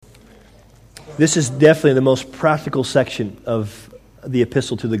This is definitely the most practical section of the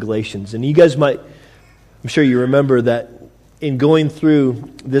epistle to the Galatians. And you guys might, I'm sure you remember that in going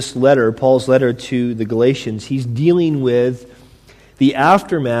through this letter, Paul's letter to the Galatians, he's dealing with the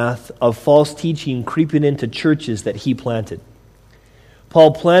aftermath of false teaching creeping into churches that he planted.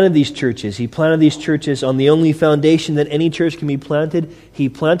 Paul planted these churches. He planted these churches on the only foundation that any church can be planted. He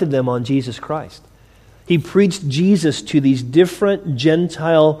planted them on Jesus Christ. He preached Jesus to these different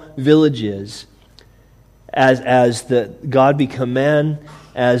Gentile villages as the God become man,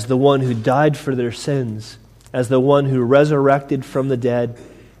 as the one who died for their sins, as the one who resurrected from the dead,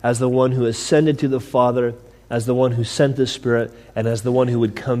 as the one who ascended to the Father, as the one who sent the Spirit, and as the one who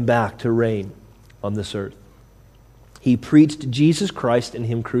would come back to reign on this earth. He preached Jesus Christ and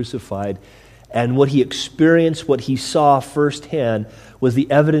Him crucified, and what he experienced, what he saw firsthand, was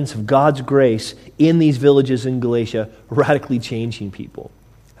the evidence of God's grace in these villages in Galatia, radically changing people.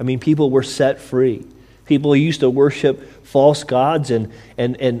 I mean, people were set free. People who used to worship false gods and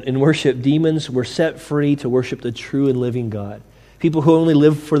worship demons were set free to worship the true and living God. People who only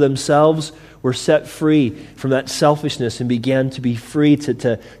lived for themselves were set free from that selfishness and began to be free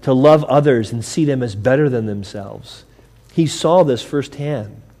to love others and see them as better than themselves. He saw this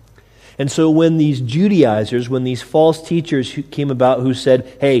firsthand. And so when these Judaizers, when these false teachers who came about who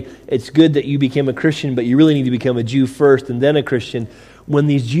said, hey, it's good that you became a Christian, but you really need to become a Jew first and then a Christian, when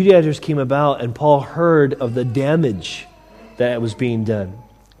these Judaizers came about and Paul heard of the damage that was being done,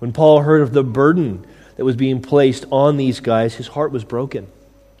 when Paul heard of the burden that was being placed on these guys, his heart was broken.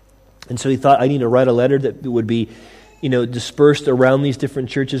 And so he thought, I need to write a letter that would be, dispersed around these different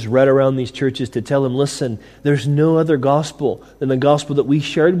churches, read around these churches to tell them, listen, there's no other gospel than the gospel that we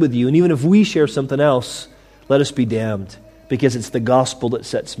shared with you. And even if we share something else, let us be damned, because it's the gospel that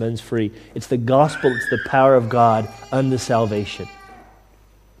sets men free. It's the gospel, it's the power of God unto salvation.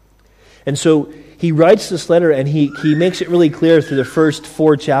 And so he writes this letter and he makes it really clear through the first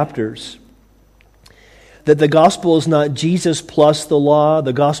 4 chapters that the gospel is not Jesus plus the law.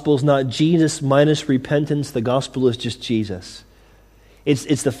 The gospel is not Jesus minus repentance. The gospel is just Jesus.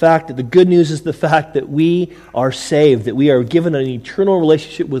 It's the fact that the good news is the fact that we are saved, that we are given an eternal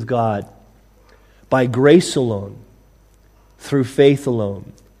relationship with God by grace alone, through faith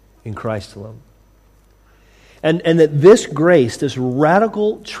alone, in Christ alone. And that this grace, this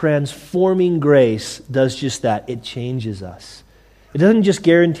radical transforming grace, does just that. It changes us. It doesn't just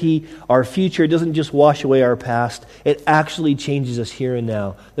guarantee our future. It doesn't just wash away our past. It actually changes us here and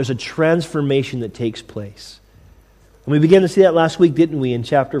now. There's a transformation that takes place. And we began to see that last week, didn't we, in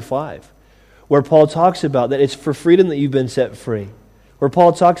chapter 5, where Paul talks about that it's for freedom that you've been set free. Where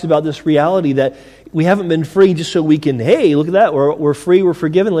Paul talks about this reality that we haven't been free just so we can, hey, look at that, we're free, we're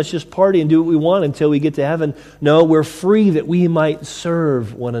forgiven, let's just party and do what we want until we get to heaven. No, we're free that we might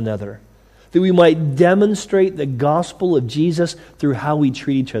serve one another, that we might demonstrate the gospel of Jesus through how we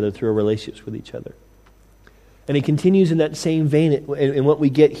treat each other, through our relationships with each other. And he continues in that same vein in what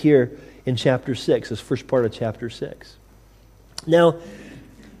we get here in chapter 6, this first part of chapter 6. Now,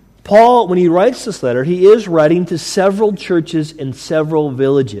 Paul, when he writes this letter, he is writing to several churches in several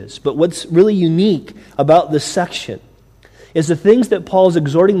villages. But what's really unique about this section is the things that Paul is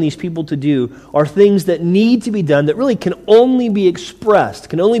exhorting these people to do are things that need to be done that really can only be expressed,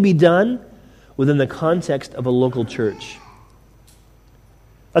 can only be done within the context of a local church.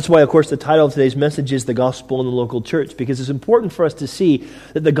 That's why, of course, the title of today's message is The Gospel in the Local Church, because it's important for us to see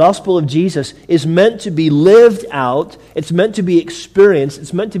that the gospel of Jesus is meant to be lived out, it's meant to be experienced,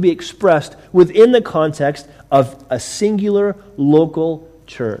 it's meant to be expressed within the context of a singular local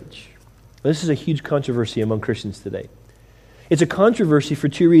church. This is a huge controversy among Christians today. It's a controversy for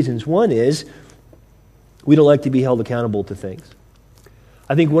 2 reasons. One is we don't like to be held accountable to things.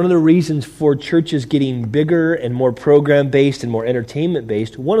 I think one of the reasons for churches getting bigger and more program-based and more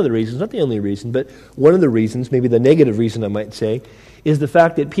entertainment-based, one of the reasons, not the only reason, but one of the reasons, maybe the negative reason I might say, is the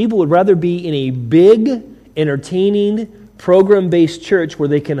fact that people would rather be in a big, entertaining, program-based church where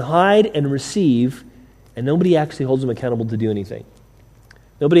they can hide and receive, and nobody actually holds them accountable to do anything.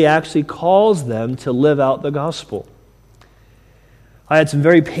 Nobody actually calls them to live out the gospel. I had some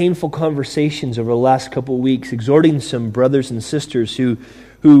very painful conversations over the last couple of weeks, exhorting some brothers and sisters who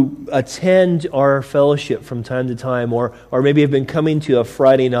attend our fellowship from time to time, or maybe have been coming to a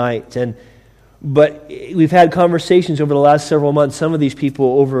Friday night. But we've had conversations over the last several months, some of these people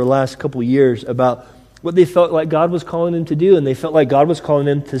over the last couple of years, about what they felt like God was calling them to do, and they felt like God was calling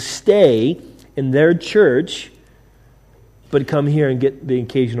them to stay in their church, but come here and get the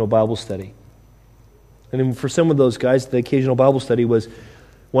occasional Bible study. And for some of those guys, the occasional Bible study was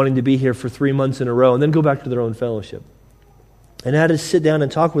wanting to be here for 3 months in a row and then go back to their own fellowship. And I had to sit down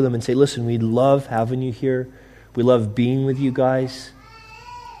and talk with them and say, listen, we love having you here. We love being with you guys.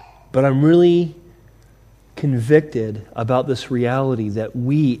 But I'm really convicted about this reality that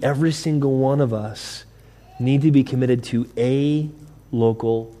we, every single one of us, need to be committed to a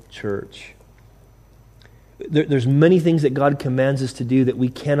local church. There's many things that God commands us to do that we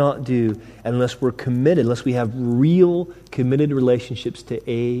cannot do unless we're committed, unless we have real committed relationships to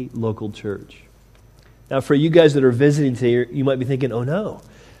a local church. Now, for you guys that are visiting today, you might be thinking, oh no,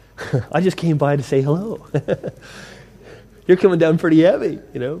 I just came by to say hello. You're coming down pretty heavy,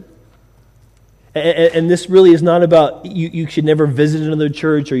 you know. And this really is not about you should never visit another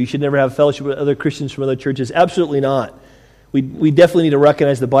church or you should never have fellowship with other Christians from other churches. Absolutely not. We definitely need to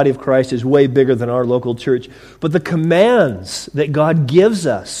recognize the body of Christ is way bigger than our local church. But the commands that God gives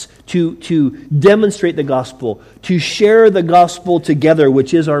us to demonstrate the gospel, to share the gospel together,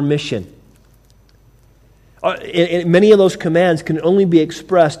 which is our mission, and many of those commands can only be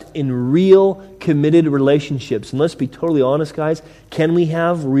expressed in real committed relationships. And let's be totally honest, guys. Can we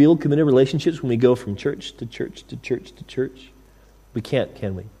have real committed relationships when we go from church to church to church to church? We can't,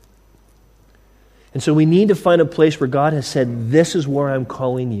 can we? And so we need to find a place where God has said, this is where I'm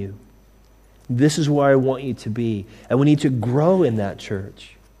calling you. This is where I want you to be. And we need to grow in that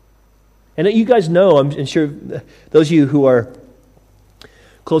church. And you guys know, I'm sure those of you who are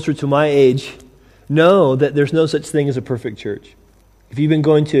closer to my age know that there's no such thing as a perfect church. If you've been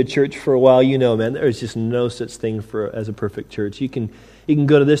going to a church for a while, you know, man, there's just no such thing as a perfect church. You can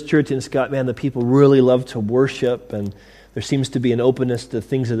go to this church and Scott, man, the people really love to worship and there seems to be an openness to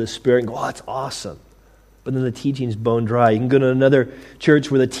things of the Spirit and go, oh, that's awesome. But then the teaching's bone dry. You can go to another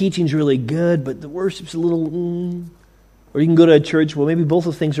church where the teaching's really good, but the worship's a little, Or you can go to a church where maybe both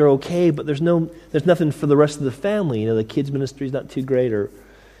of things are okay, but there's nothing for the rest of the family. You know, the kids ministry's not too great, or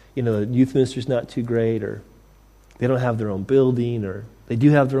you know, the youth ministry's not too great, or they don't have their own building, or they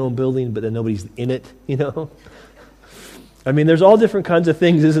do have their own building, but then nobody's in it, you know. I mean, there's all different kinds of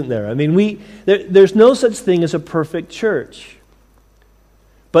things, isn't there? I mean, there's no such thing as a perfect church.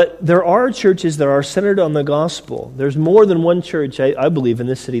 But there are churches that are centered on the gospel. There's more than one church, I believe, in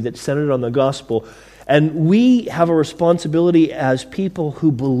this city that's centered on the gospel. And we have a responsibility as people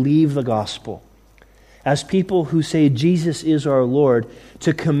who believe the gospel, as people who say Jesus is our Lord,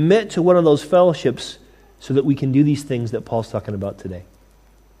 to commit to one of those fellowships so that we can do these things that Paul's talking about today.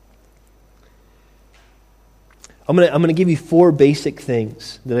 I'm going to give you 4 basic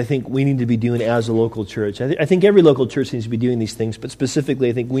things that I think we need to be doing as a local church. I think every local church needs to be doing these things, but specifically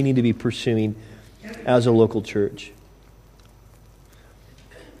I think we need to be pursuing as a local church.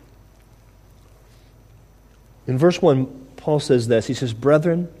 In verse 1, Paul says this. He says,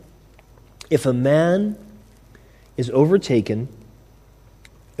 "Brethren, if a man is overtaken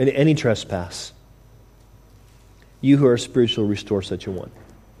in any trespass, you who are spiritual restore such a one."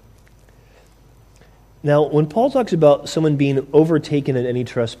 Now, when Paul talks about someone being overtaken in any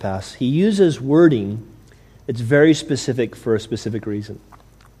trespass, he uses wording that's very specific for a specific reason.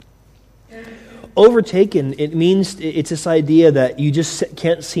 Overtaken, it means it's this idea that you just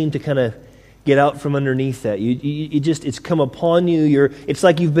can't seem to kind of get out from underneath that. It's come upon you. It's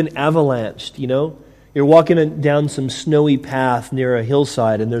like you've been avalanched, you know? You're walking down some snowy path near a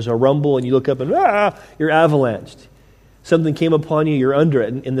hillside and there's a rumble and you look up and you're avalanched. Something came upon you, you're under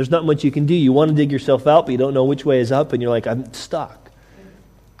it, and there's not much you can do. You want to dig yourself out, but you don't know which way is up, and you're like, I'm stuck.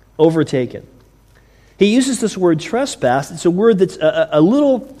 Overtaken. He uses this word trespass. It's a word that's a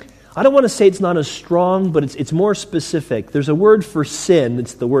little, I don't want to say it's not as strong, but it's more specific. There's a word for sin.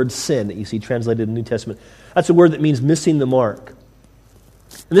 It's the word sin that you see translated in the New Testament. That's a word that means missing the mark.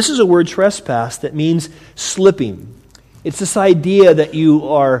 And this is a word, trespass, that means slipping. It's this idea that you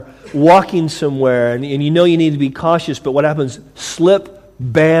are walking somewhere and you know you need to be cautious, but what happens? Slip,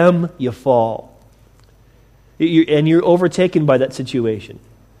 bam, you fall. And you're overtaken by that situation.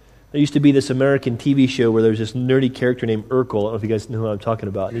 There used to be this American TV show where there was this nerdy character named Urkel. I don't know if you guys know who I'm talking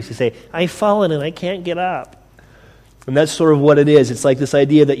about. And he used to say, "I've fallen and I can't get up." And that's sort of what it is. It's like this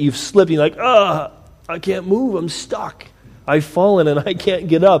idea that you've slipped and you're like, I can't move, I'm stuck. I've fallen and I can't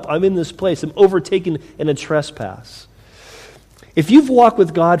get up. I'm in this place. I'm overtaken in a trespass. If you've walked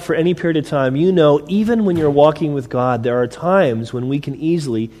with God for any period of time, you know even when you're walking with God, there are times when we can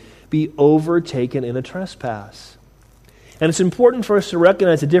easily be overtaken in a trespass. And it's important for us to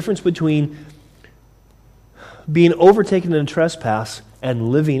recognize the difference between being overtaken in a trespass and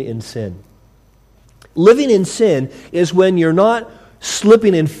living in sin. Living in sin is when you're not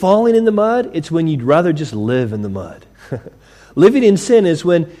slipping and falling in the mud. It's when you'd rather just live in the mud. Living in sin is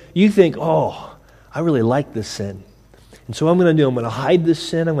when you think, I really like this sin. And so what I'm going to do, I'm going to hide this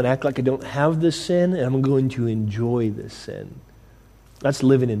sin, I'm going to act like I don't have this sin, and I'm going to enjoy this sin. That's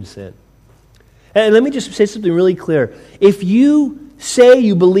living in sin. And let me just say something really clear. If you say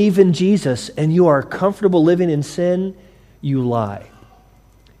you believe in Jesus and you are comfortable living in sin, you lie.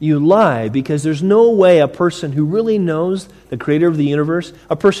 You lie because there's no way a person who really knows the creator of the universe,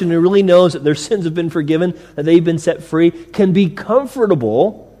 a person who really knows that their sins have been forgiven, that they've been set free, can be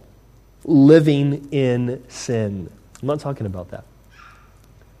comfortable living in sin. I'm not talking about that.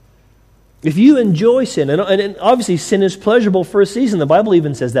 If you enjoy sin, and obviously sin is pleasurable for a season, the Bible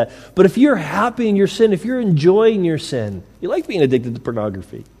even says that, but if you're happy in your sin, if you're enjoying your sin, you like being addicted to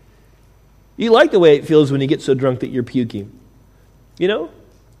pornography. You like the way it feels when you get so drunk that you're puking. You know?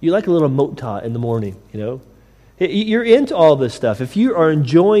 You like a little mota in the morning, you know? You're into all this stuff. If you are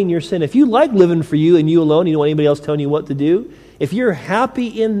enjoying your sin, if you like living for you and you alone, you don't want anybody else telling you what to do, if you're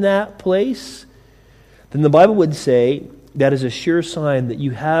happy in that place, then the Bible would say that is a sure sign that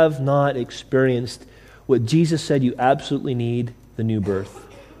you have not experienced what Jesus said you absolutely need, the new birth.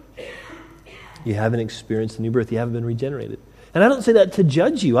 You haven't experienced the new birth. You haven't been regenerated. And I don't say that to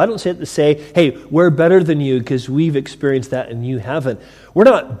judge you. I don't say it to say, hey, we're better than you because we've experienced that and you haven't. We're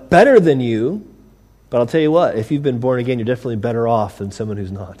not better than you, but I'll tell you what, if you've been born again, you're definitely better off than someone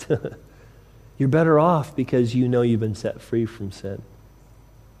who's not. You're better off because you know you've been set free from sin.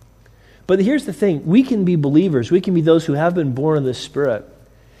 But here's the thing. We can be believers. We can be those who have been born in the Spirit.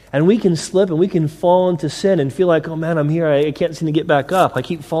 And we can slip and we can fall into sin and feel like, oh man, I'm here. I can't seem to get back up. I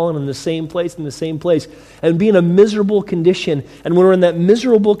keep falling in the same place, and be in a miserable condition. And when we're in that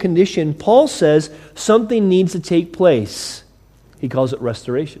miserable condition, Paul says something needs to take place. He calls it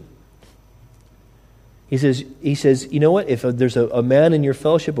restoration. He says, you know what? If there's a man in your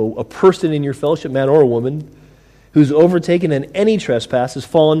fellowship, a person in your fellowship, man or a woman, who's overtaken in any trespass, has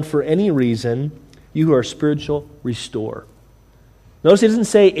fallen for any reason, you who are spiritual, restore. Notice it doesn't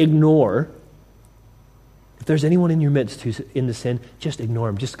say ignore. If there's anyone in your midst who's into sin, just ignore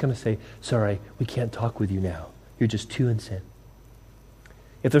them. Just kind of say, sorry, we can't talk with you now. You're just too in sin.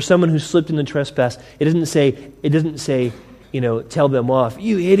 If there's someone who's slipped into trespass, it doesn't say, tell them off.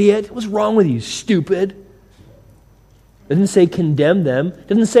 You idiot, what's wrong with you, stupid? It doesn't say condemn them. It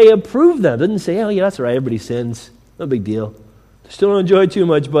doesn't say approve them. It doesn't say, oh yeah, that's all right, everybody sins. No big deal. Still don't enjoy it too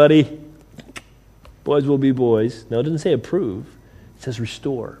much, buddy. Boys will be boys. No, it doesn't say approve. It says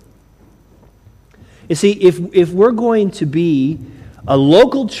restore. You see, if we're going to be a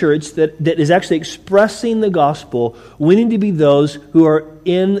local church that is actually expressing the gospel, we need to be those who are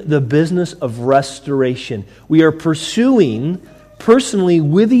in the business of restoration. We are pursuing, personally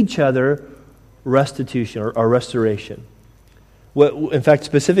with each other, restitution or restoration. In fact,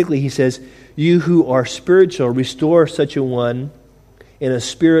 specifically, he says, you who are spiritual, restore such a one in a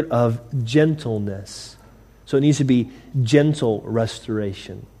spirit of gentleness. So it needs to be gentle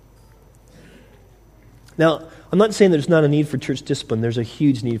restoration. Now, I'm not saying there's not a need for church discipline. There's a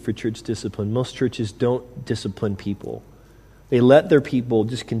huge need for church discipline. Most churches don't discipline people. They let their people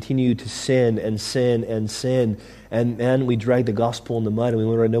just continue to sin and sin and sin. And we drag the gospel in the mud and we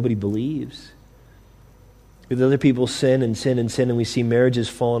wonder why nobody believes. With other people sin and sin and sin, and we see marriages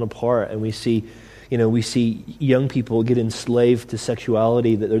falling apart, and we see young people get enslaved to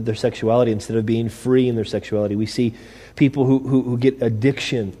sexuality, their sexuality, instead of being free in their sexuality. We see people who get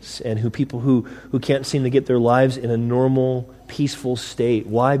addictions, and people who can't seem to get their lives in a normal, peaceful state.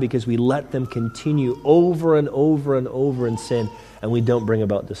 Why? Because we let them continue over and over and over in sin, and we don't bring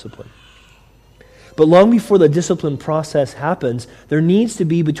about discipline. But long before the discipline process happens, there needs to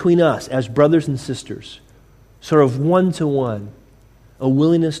be between us as brothers and sisters, sort of one-to-one, a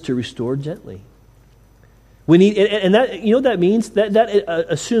willingness to restore gently. We need, and that, you know what that means? That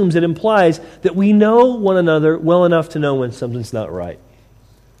assumes, it implies that we know one another well enough to know when something's not right.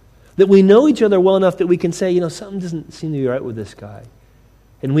 That we know each other well enough that we can say, something doesn't seem to be right with this guy.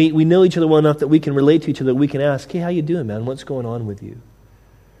 And we know each other well enough that we can relate to each other, we can ask, hey, how you doing, man? What's going on with you?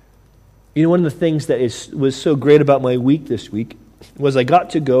 One of the things that was so great about my week this week was I got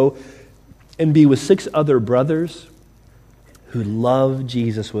to go and be with 6 other brothers who love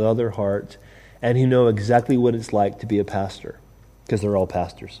Jesus with all their heart and who know exactly what it's like to be a pastor, because they're all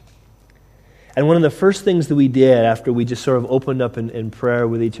pastors. And one of the first things that we did after we just sort of opened up in prayer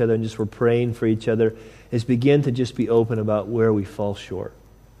with each other and just were praying for each other is begin to just be open about where we fall short.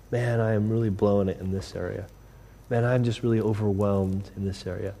 Man, I am really blowing it in this area. Man, I'm just really overwhelmed in this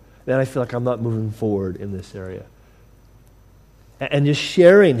area. Man, I feel like I'm not moving forward in this area. And just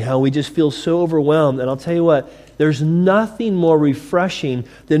sharing how we just feel so overwhelmed. And I'll tell you what, there's nothing more refreshing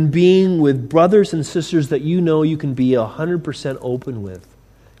than being with brothers and sisters that you know you can be 100% open with.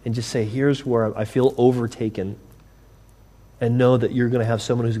 And just say, here's where I feel overtaken. And know that you're going to have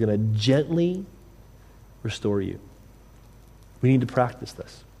someone who's going to gently restore you. We need to practice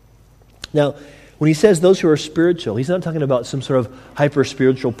this. Now, when he says those who are spiritual, he's not talking about some sort of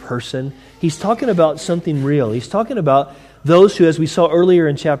hyper-spiritual person. He's talking about something real. He's talking about those who, as we saw earlier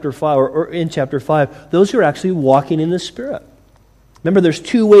in chapter 5, or in chapter 5, those who are actually walking in the Spirit. Remember, there's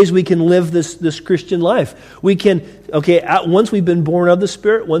two ways we can live this Christian life. We can, once we've been born of the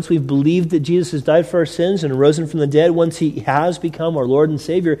Spirit, once we've believed that Jesus has died for our sins and risen from the dead, once He has become our Lord and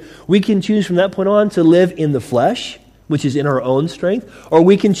Savior, we can choose from that point on to live in the flesh, which is in our own strength, or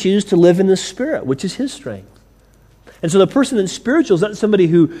we can choose to live in the Spirit, which is His strength. And so the person that's spiritual is not somebody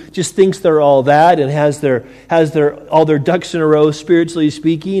who just thinks they're all that and has all their ducks in a row, spiritually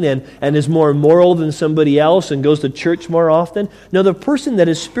speaking, and is more moral than somebody else and goes to church more often. No, the person that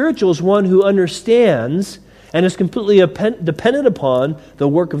is spiritual is one who understands and is completely dependent upon the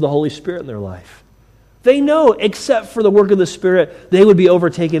work of the Holy Spirit in their life. They know, except for the work of the Spirit, they would be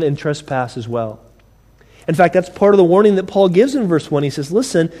overtaken and trespass as well. In fact, that's part of the warning that Paul gives in verse 1. He says,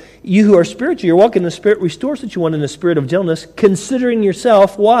 listen, you who are spiritual, you're walking in the Spirit, restore such a one in the spirit of gentleness, considering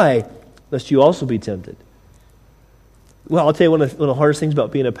yourself, why? Lest you also be tempted. Well, I'll tell you one of the hardest things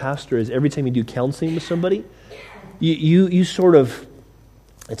about being a pastor is every time you do counseling with somebody, you sort of,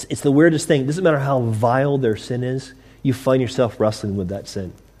 it's the weirdest thing. It doesn't matter how vile their sin is, you find yourself wrestling with that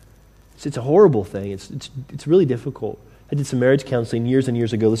sin. It's a horrible thing. It's really difficult. I did some marriage counseling years and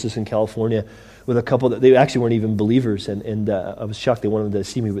years ago. This is in California with a couple that they actually weren't even believers, and I was shocked they wanted to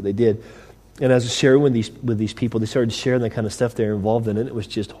see me, but they did. And as I was sharing with these people, they started sharing the kind of stuff they're involved in, and it was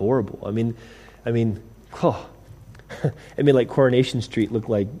just horrible. I mean, it made like Coronation Street look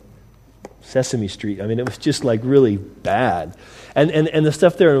like Sesame Street. I mean, it was just like really bad, and the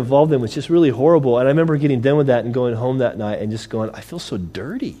stuff they're involved in was just really horrible. And I remember getting done with that and going home that night and just going, I feel so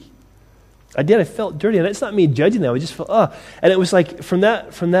dirty. I felt dirty, and it's not me judging that. I just felt, and it was like from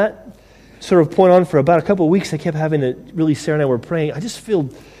that sort of point on for about a couple of weeks, I kept having to really, Sarah and I were praying. I just feel,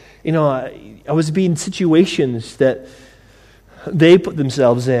 I was being situations that they put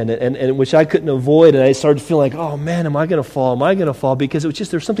themselves in, and which I couldn't avoid, and I started feeling like, oh man, am I going to fall? Am I going to fall? Because it was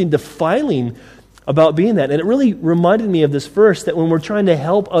just, there's something defiling about being that. And it really reminded me of this verse that when we're trying to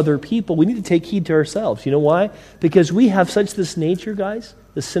help other people, we need to take heed to ourselves. You know why? Because we have such this nature, guys,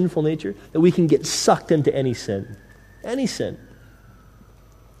 the sinful nature, that we can get sucked into any sin. Any sin.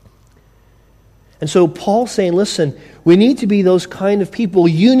 And so Paul's saying, listen, we need to be those kind of people.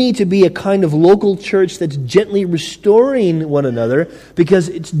 You need to be a kind of local church that's gently restoring one another because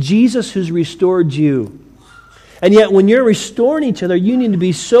it's Jesus who's restored you. And yet when you're restoring each other, you need to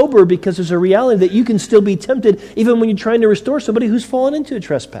be sober because there's a reality that you can still be tempted even when you're trying to restore somebody who's fallen into a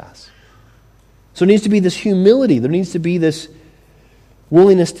trespass. So there needs to be this humility. There needs to be this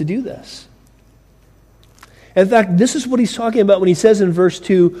willingness to do this. In fact, this is what he's talking about when he says in verse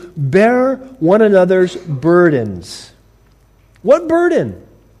 2, bear one another's burdens. What burden?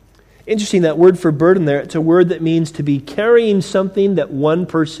 Interesting, that word for burden there, it's a word that means to be carrying something that one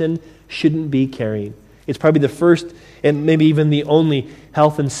person shouldn't be carrying. It's probably the first and maybe even the only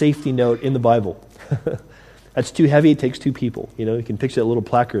health and safety note in the Bible. That's too heavy, it takes two people. You can picture that little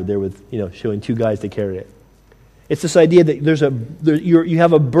placard there with, showing two guys to carry it. It's this idea that you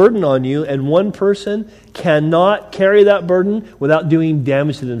have a burden on you, and one person cannot carry that burden without doing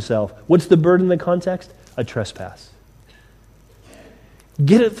damage to themselves. What's the burden in the context? A trespass.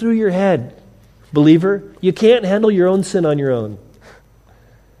 Get it through your head, believer. You can't handle your own sin on your own.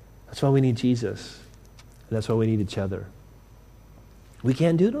 That's why we need Jesus. And that's why we need each other. We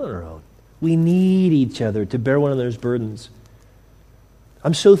can't do it on our own. We need each other to bear one another's burdens.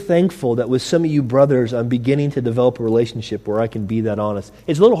 I'm so thankful that with some of you brothers, I'm beginning to develop a relationship where I can be that honest.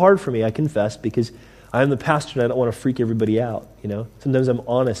 It's a little hard for me, I confess, because I'm the pastor and I don't want to freak everybody out. Sometimes I'm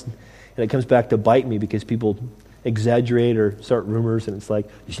honest, and it comes back to bite me because people exaggerate or start rumors, and it's like,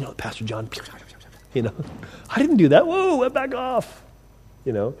 did you know Pastor John? I didn't do that. Whoa, back off.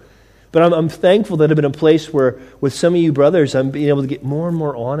 But I'm thankful that I've been in a place where with some of you brothers, I'm being able to get more and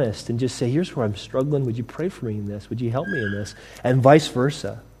more honest and just say, here's where I'm struggling. Would you pray for me in this? Would you help me in this? And vice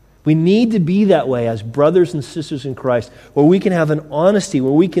versa. We need to be that way as brothers and sisters in Christ, where we can have an honesty,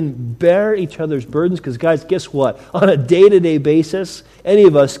 where we can bear each other's burdens. Because guys, guess what? On a day-to-day basis, any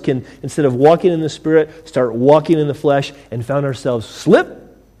of us can, instead of walking in the Spirit, start walking in the flesh and found ourselves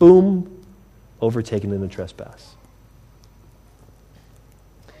slip, boom, overtaken in a trespass.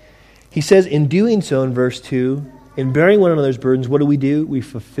 He says, in doing so, in verse 2, in bearing one another's burdens, what do? We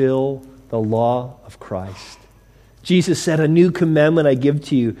fulfill the law of Christ. Jesus said, a new commandment I give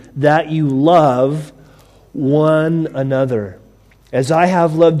to you, that you love one another. As I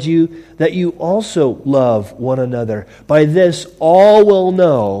have loved you, that you also love one another. By this, all will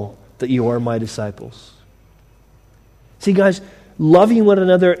know that you are my disciples. See, guys, loving one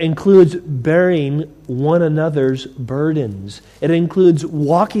another includes bearing one another's burdens. It includes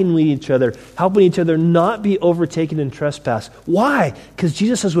walking with each other, helping each other not be overtaken in trespass. Why? Because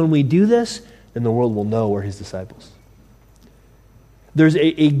Jesus says when we do this, then the world will know we're His disciples. There's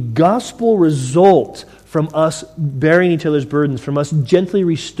a gospel result from us bearing each other's burdens, from us gently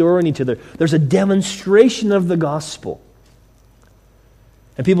restoring each other. There's a demonstration of the gospel.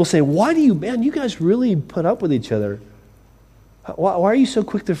 And people say, why do you guys really put up with each other? Why are you so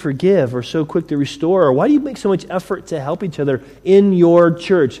quick to forgive or so quick to restore? Or why do you make so much effort to help each other in your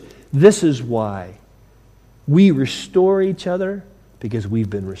church? This is why. We restore each other because we've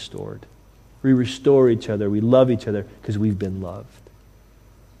been restored. We restore each other. We love each other because we've been loved.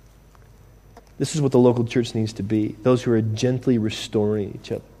 This is what the local church needs to be. Those who are gently restoring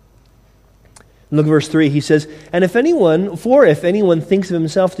each other. Look at verse 3. He says, if anyone thinks of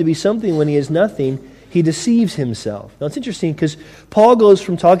himself to be something when he is nothing, he deceives himself. Now it's interesting because Paul goes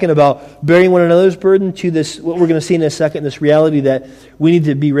from talking about bearing one another's burden to this, what we're going to see in a second, this reality that we need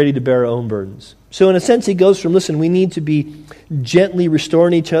to be ready to bear our own burdens. So in a sense, he goes from, listen, we need to be gently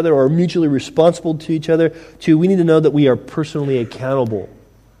restoring each other or mutually responsible to each other, to we need to know that we are personally accountable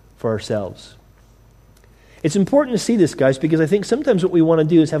for ourselves. It's important to see this, guys, because I think sometimes what we want to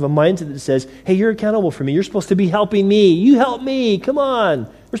do is have a mindset that says, hey, you're accountable for me. You're supposed to be helping me. You help me. Come on.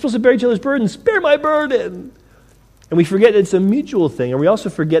 We're supposed to bear each other's burdens. Bear my burden. And we forget that it's a mutual thing. And we also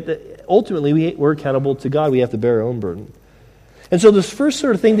forget that ultimately we're accountable to God. We have to bear our own burden. And so this first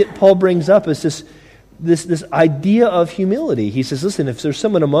sort of thing that Paul brings up is this idea of humility. He says, listen, if there's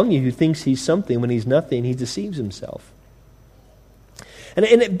someone among you who thinks he's something when he's nothing, he deceives himself. And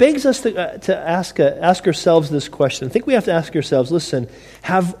it begs us to ask ourselves this question. I think we have to ask ourselves, listen,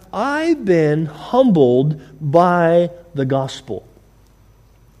 have I been humbled by the gospel?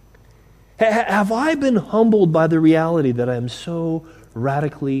 Have I been humbled by the reality that I am so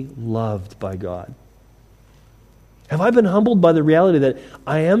radically loved by God? Have I been humbled by the reality that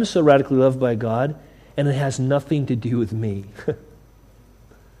I am so radically loved by God and it has nothing to do with me?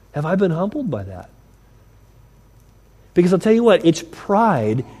 Have I been humbled by that? Because I'll tell you what, it's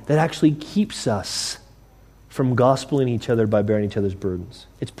pride that actually keeps us from gospeling each other by bearing each other's burdens.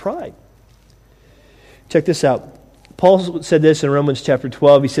 It's pride. Check this out. Paul said this in Romans chapter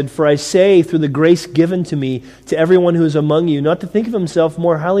 12. He said, for I say, through the grace given to me, to everyone who is among you, not to think of himself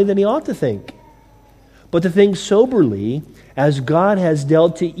more highly than he ought to think, but to think soberly, as God has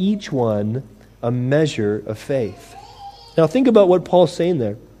dealt to each one a measure of faith. Now think about what Paul's saying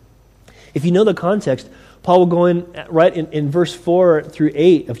there. If you know the context, Paul will go in right in verse 4 through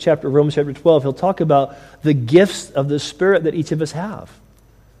 8 of Romans chapter 12. He'll talk about the gifts of the Spirit that each of us have.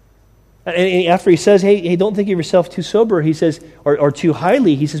 And after he says, hey, don't think of yourself too sober, he says, or too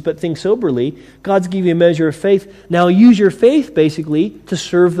highly, he says, but think soberly. God's given you a measure of faith. Now use your faith, basically, to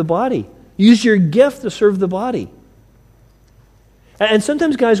serve the body. Use your gift to serve the body. And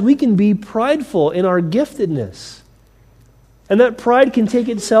sometimes, guys, we can be prideful in our giftedness. And that pride can take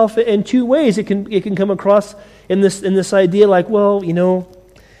itself in two ways. It can come across in this idea like, well,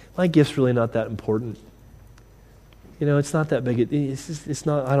 my gift's really not that important. It's not that big. It's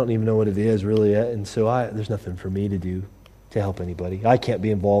not. I don't even know what it is really, and so there's nothing for me to do to help anybody. I can't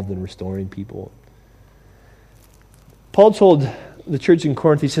be involved in restoring people. Paul told the church in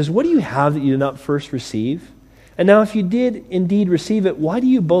Corinth, he says, "What do you have that you did not first receive? And now, if you did indeed receive it, why do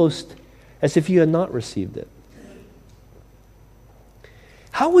you boast as if you had not received it?"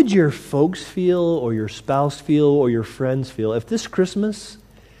 How would your folks feel, or your spouse feel, or your friends feel if this Christmas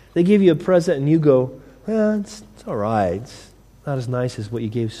they give you a present and you go, well, it's all right. It's not as nice as what you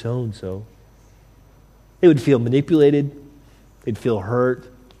gave so-and-so. They would feel manipulated. They'd feel hurt.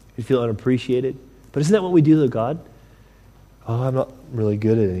 They'd feel unappreciated. But isn't that what we do to God? Oh, I'm not really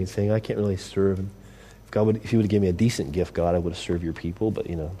good at anything. I can't really serve. If you would have given me a decent gift, God, I would have served your people. But,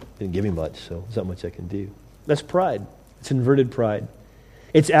 didn't give me much, so there's not much I can do. That's pride. It's inverted pride.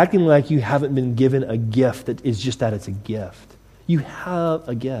 It's acting like you haven't been given a gift that is just that it's a gift. You have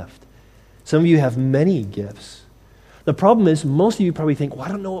a gift. Some of you have many gifts. The problem is, most of you probably think, well, I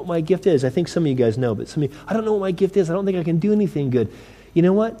don't know what my gift is. I think some of you guys know, but some of you, I don't know what my gift is. I don't think I can do anything good. You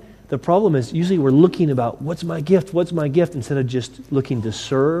know what? The problem is, usually we're looking about, what's my gift, instead of just looking to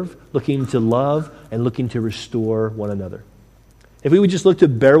serve, looking to love, and looking to restore one another. If we would just look to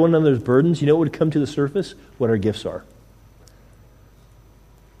bear one another's burdens, you know what would come to the surface? What our gifts are.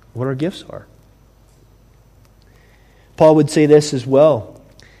 What our gifts are. Paul would say this as well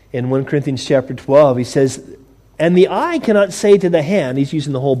in 1 Corinthians chapter 12. He says, and the eye cannot say to the hand, he's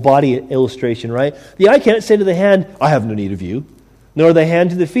using the whole body illustration, right? The eye cannot say to the hand, I have no need of you, nor the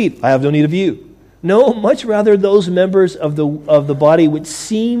hand to the feet, I have no need of you. No, much rather those members of the body which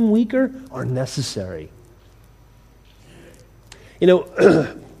seem weaker are necessary. You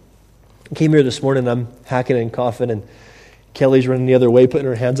know, I came here this morning, I'm hacking and coughing, and Kelly's running the other way, putting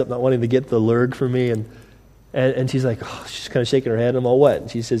her hands up, not wanting to get the lurg from me, and she's like, oh, she's kind of shaking her head, and I'm all wet.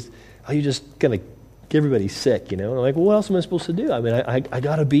 And she says, oh, you're just going to get everybody sick, you know? And I'm like, well, what else am I supposed to do? I mean, I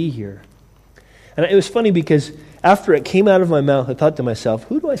got to be here. And it was funny because after it came out of my mouth, I thought to myself,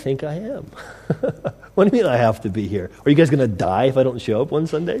 who do I think I am? What do you mean I have to be here? Are you guys going to die if I don't show up one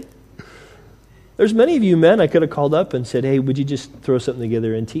Sunday? There's many of you men I could have called up and said, hey, would you just throw something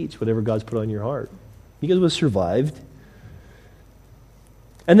together and teach whatever God's put on your heart? You guys would have survived.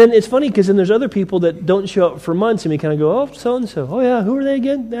 And then it's funny because then there's other people that don't show up for months, and we kind of go, oh, so-and-so. Oh, yeah, who are they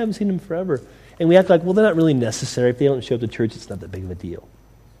again? I haven't seen them forever. And we act like, well, they're not really necessary. If they don't show up to church, it's not that big of a deal.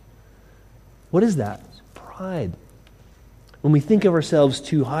 What is that? It's pride. When we think of ourselves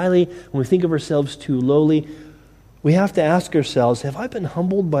too highly, when we think of ourselves too lowly, we have to ask ourselves, have I been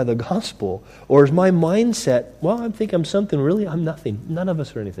humbled by the gospel? Or is my mindset, well, I think I'm something, really I'm nothing. None of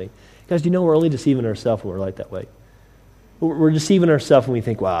us are anything. Guys, do you know we're only deceiving ourselves when we're like that way? We're deceiving ourselves when we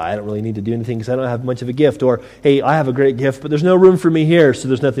think, well, I don't really need to do anything because I don't have much of a gift. Or, hey, I have a great gift, but there's no room for me here, so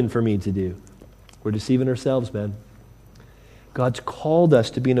there's nothing for me to do. We're deceiving ourselves, man. God's called us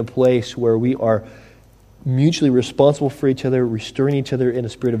to be in a place where we are mutually responsible for each other, restoring each other in a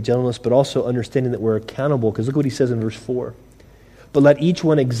spirit of gentleness, but also understanding that we're accountable. Because look what he says in verse 4. But let each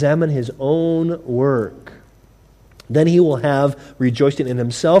one examine his own work. Then he will have rejoicing in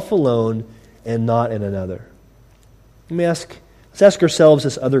himself alone and not in another. Let's ask ourselves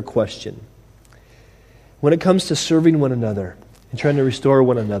this other question. When it comes to serving one another and trying to restore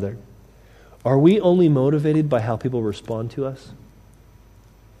one another, are we only motivated by how people respond to us?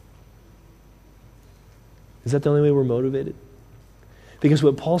 Is that the only way we're motivated? Because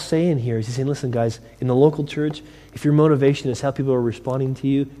what Paul's saying here is he's saying, listen, guys, in the local church, if your motivation is how people are responding to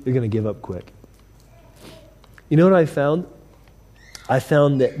you, you're going to give up quick. You know what I found? I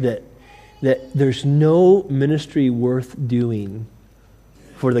found that there's no ministry worth doing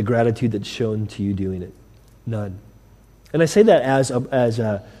for the gratitude that's shown to you doing it. None. And I say that as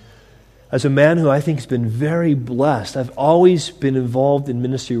a man who I think has been very blessed. I've always been involved in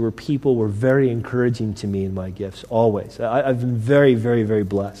ministry where people were very encouraging to me in my gifts, always. I've been very, very, very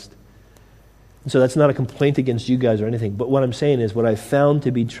blessed. And so that's not a complaint against you guys or anything, but what I'm saying is what I've found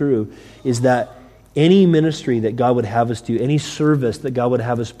to be true is that any ministry that God would have us do, any service that God would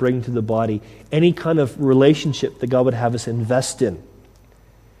have us bring to the body, any kind of relationship that God would have us invest in,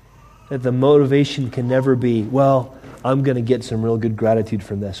 that the motivation can never be, well, I'm going to get some real good gratitude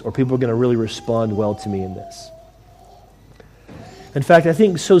from this, or people are going to really respond well to me in this. In fact, I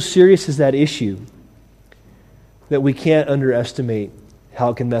think so serious is that issue that we can't underestimate how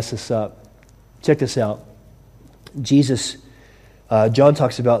it can mess us up. Check this out. John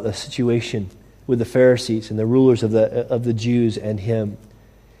talks about the situation with the Pharisees and the rulers of the Jews and him.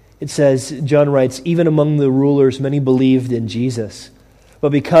 It says, John writes, even among the rulers many believed in Jesus.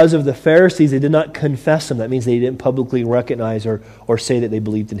 But because of the Pharisees, they did not confess him. That means they didn't publicly recognize or say that they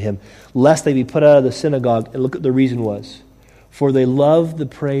believed in him, lest they be put out of the synagogue. And look what the reason was. For they loved the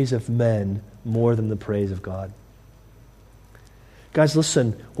praise of men more than the praise of God. Guys,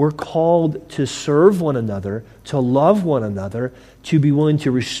 listen, we're called to serve one another, to love one another, to be willing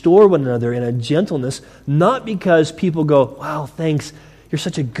to restore one another in a gentleness, not because people go, wow, thanks, you're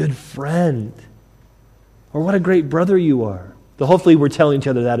such a good friend, or what a great brother you are. So hopefully we're telling each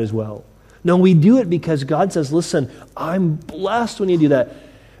other that as well. No, we do it because God says, listen, I'm blessed when you do that.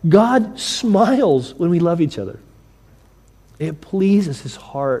 God smiles when we love each other. It pleases his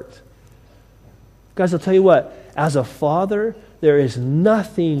heart. Guys, I'll tell you what, as a father, there is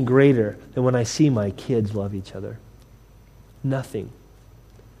nothing greater than when I see my kids love each other. Nothing.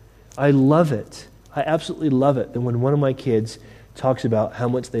 I love it. I absolutely love it than when one of my kids talks about how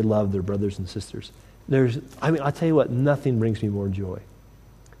much they love their brothers and sisters. I'll tell you what, nothing brings me more joy.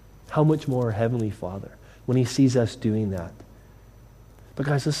 How much more Heavenly Father when he sees us doing that. But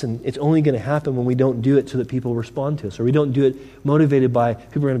guys, listen, it's only going to happen when we don't do it so that people respond to us, or we don't do it motivated by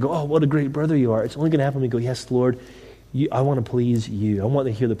people are going to go, oh, what a great brother you are. It's only going to happen when we go, yes, Lord, I want to please you. I want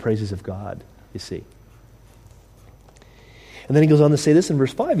to hear the praises of God, you see. And then he goes on to say this in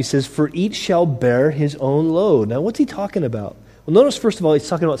verse 5. He says, for each shall bear his own load. Now, what's he talking about? Well, notice, first of all, he's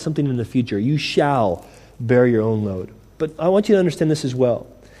talking about something in the future. You shall bear your own load. But I want you to understand this as well.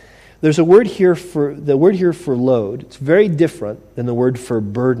 There's a word here for load. It's very different than the word for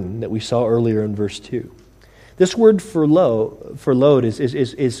burden that we saw earlier in verse 2. This word for load is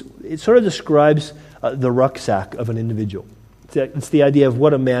it sort of describes the rucksack of an individual. It's the idea of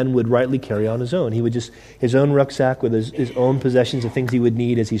what a man would rightly carry on his own. He would just, his own rucksack with his own possessions of things he would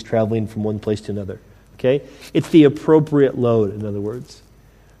need as he's traveling from one place to another. Okay? It's the appropriate load, in other words.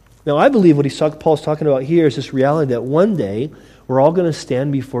 Now, I believe what Paul's talking about here is this reality that one day we're all going to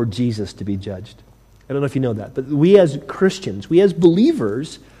stand before Jesus to be judged. I don't know if you know that, but we as Christians, we as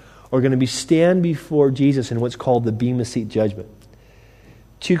believers, are going to stand before Jesus in what's called the Bema Seat judgment.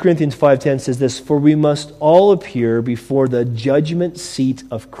 2 Corinthians 5:10 says this, "For we must all appear before the judgment seat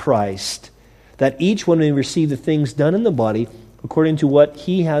of Christ, that each one may receive the things done in the body according to what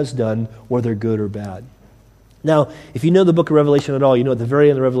he has done, whether good or bad." Now, if you know the book of Revelation at all, you know at the very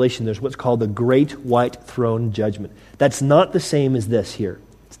end of Revelation there's what's called the Great White Throne Judgment. That's not the same as this here.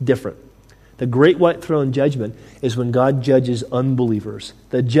 It's different. The Great White Throne Judgment is when God judges unbelievers.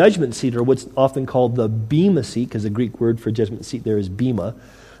 The judgment seat, or what's often called the Bema Seat, because the Greek word for judgment seat there is Bema.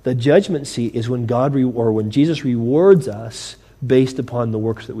 The judgment seat is when when Jesus rewards us based upon the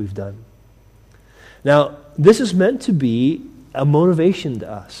works that we've done. Now, this is meant to be a motivation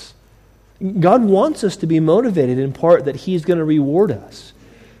to us. God wants us to be motivated in part that He's going to reward us.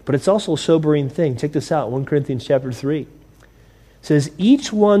 But it's also a sobering thing. Check this out, 1 Corinthians chapter 3. It says,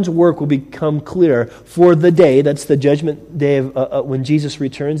 each one's work will become clear for the day, that's the judgment day of when Jesus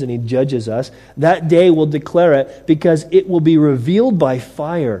returns and He judges us. That day will declare it because it will be revealed by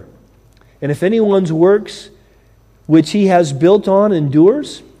fire. And if anyone's works which he has built on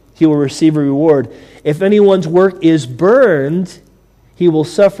endures, he will receive a reward. If anyone's work is burned, he will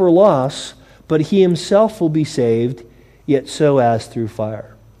suffer loss, but he himself will be saved, yet so as through fire.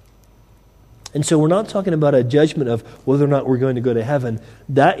 And so we're not talking about a judgment of whether or not we're going to go to heaven.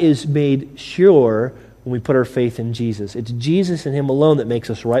 That is made sure when we put our faith in Jesus. It's Jesus and Him alone that makes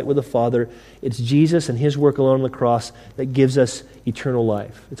us right with the Father. It's Jesus and His work alone on the cross that gives us eternal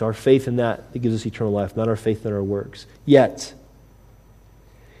life. It's our faith in that gives us eternal life, not our faith in our works. Yet,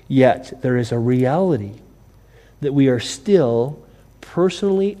 there is a reality that we are still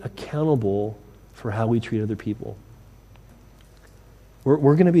personally accountable for how we treat other people.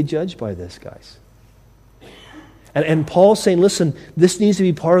 We're going to be judged by this, guys. And Paul's saying, listen, this needs to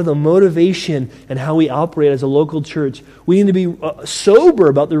be part of the motivation and how we operate as a local church. We need to be sober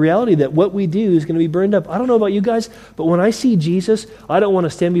about the reality that what we do is going to be burned up. I don't know about you guys, but when I see Jesus, I don't want to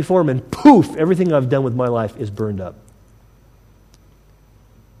stand before Him and poof, everything I've done with my life is burned up.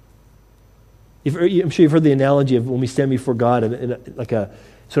 I'm sure you've heard the analogy of when we stand before God in like a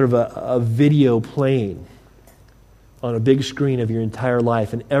sort of a video playing on a big screen of your entire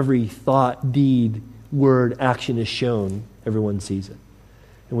life, and every thought, deed, word, action is shown. Everyone sees it.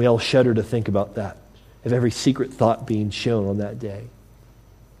 And we all shudder to think about that, of every secret thought being shown on that day.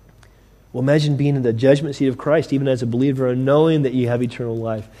 Well, imagine being in the judgment seat of Christ, even as a believer, and knowing that you have eternal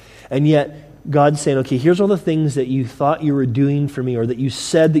life. And yet, God's saying, okay, here's all the things that you thought you were doing for me, or that you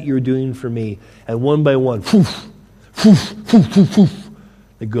said that you were doing for me. And one by one,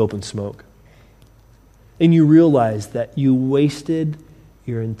 they go up in smoke. And you realize that you wasted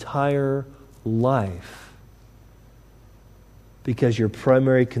your entire life because your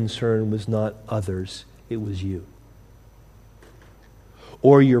primary concern was not others, it was you.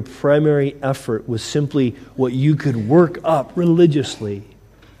 Or your primary effort was simply what you could work up religiously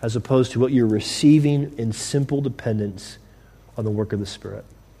as opposed to what you're receiving in simple dependence on the work of the Spirit.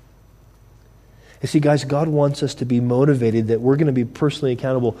 You see, guys, God wants us to be motivated that we're going to be personally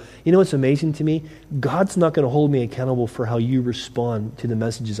accountable. You know what's amazing to me? God's not going to hold me accountable for how you respond to the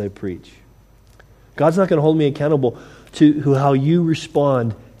messages I preach. God's not going to hold me accountable to how you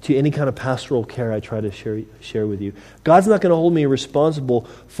respond to any kind of pastoral care I try to share with you. God's not going to hold me responsible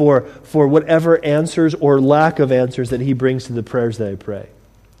for whatever answers or lack of answers that He brings to the prayers that I pray.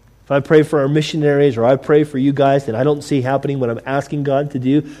 If I pray for our missionaries or I pray for you guys that I don't see happening what I'm asking God to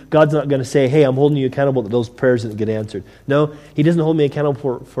do, God's not going to say, hey, I'm holding you accountable that those prayers didn't get answered. No, He doesn't hold me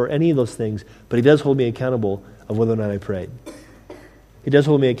accountable for any of those things, but He does hold me accountable of whether or not I prayed. He does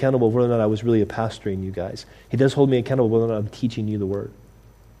hold me accountable of whether or not I was really a pastoring you guys. He does hold me accountable whether or not I'm teaching you the Word.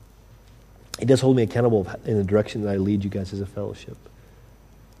 He does hold me accountable in the direction that I lead you guys as a fellowship.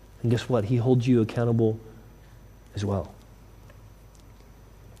 And guess what? He holds you accountable as well.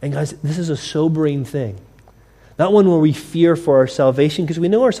 And guys, this is a sobering thing. Not one where we fear for our salvation, because we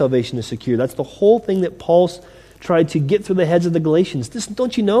know our salvation is secure. That's the whole thing that Paul's tried to get through the heads of the Galatians. This,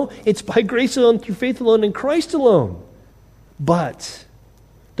 don't you know? It's by grace alone, through faith alone, in Christ alone. But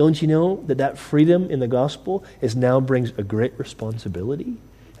don't you know that freedom in the gospel now brings a great responsibility?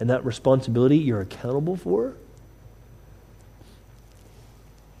 And that responsibility you're accountable for?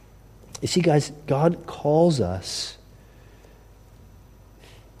 You see, guys, God calls us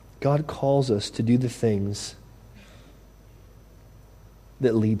to do the things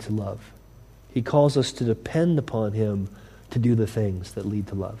that lead to love. He calls us to depend upon Him to do the things that lead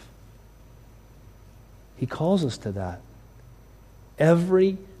to love. He calls us to that.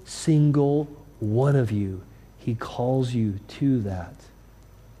 Every single one of you, He calls you to that.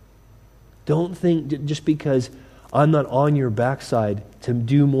 Don't think just because I'm not on your backside to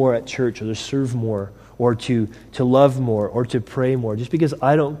do more at church or to serve more or to love more or to pray more, just because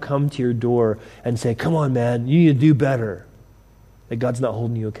I don't come to your door and say, come on, man, you need to do better, that God's not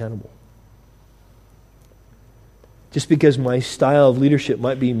holding you accountable. Just because my style of leadership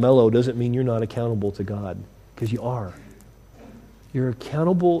might be mellow doesn't mean you're not accountable to God, because you are. You're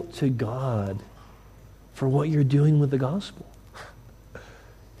accountable to God for what you're doing with the gospel.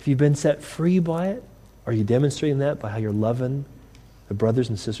 If you've been set free by it, are you demonstrating that by how you're loving the brothers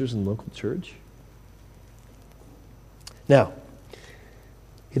and sisters in the local church? Now,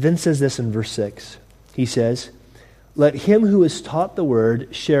 he then says this in verse 6. He says, let him who is taught the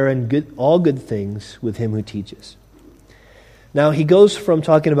word share in all good things with him who teaches. Now, he goes from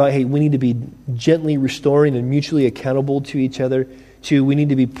talking about, hey, we need to be gently restoring and mutually accountable to each other, to we need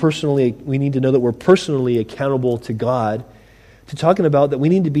to know that we're personally accountable to God, to talking about that we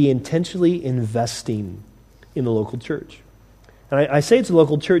need to be intentionally investing in the local church. And I say it's a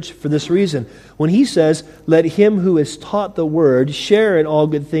local church for this reason. When he says, let him who is taught the word share in all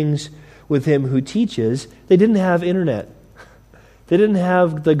good things with him who teaches, they didn't have internet. They didn't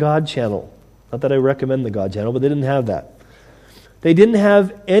have the God channel. Not that I recommend the God channel, but they didn't have that. They didn't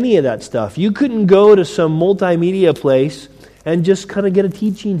have any of that stuff. You couldn't go to some multimedia place and just kind of get a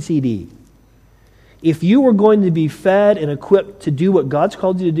teaching CD. If you were going to be fed and equipped to do what God's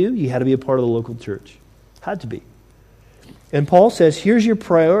called you to do, you had to be a part of the local church. Had to be. And Paul says, here's your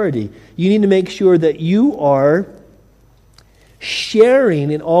priority. You need to make sure that you are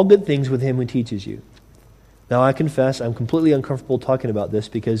sharing in all good things with him who teaches you. Now, I confess, I'm completely uncomfortable talking about this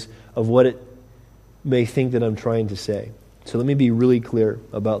because of what it may think that I'm trying to say. So let me be really clear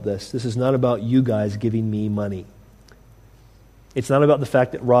about this. This is not about you guys giving me money. It's not about the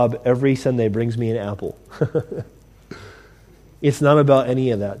fact that Rob every Sunday brings me an apple. It's not about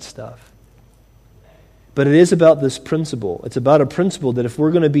any of that stuff. But it is about this principle. It's about a principle that if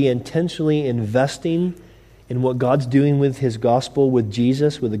we're going to be intentionally investing in what God's doing with His gospel, with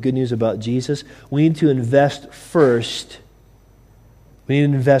Jesus, with the good news about Jesus, we need to invest first. We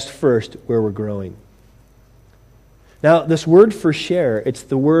need to invest first where we're growing. Now, this word for share, it's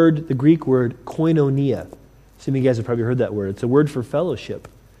the Greek word koinonia. Some of you guys have probably heard that word. It's a word for fellowship.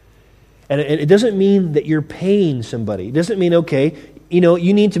 And it doesn't mean that you're paying somebody. It doesn't mean, okay,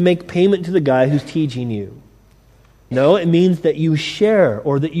 you need to make payment to the guy who's teaching you. No, it means that you share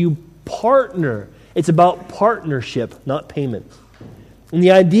or that you partner. It's about partnership, not payment. And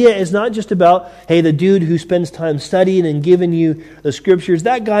the idea is not just about, hey, the dude who spends time studying and giving you the scriptures,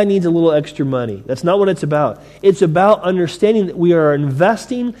 that guy needs a little extra money. That's not what it's about. It's about understanding that we are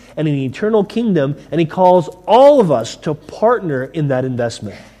investing in an eternal kingdom, and He calls all of us to partner in that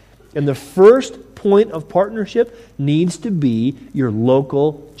investment. And the first point of partnership needs to be your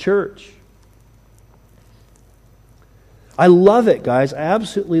local church. I love it, guys. I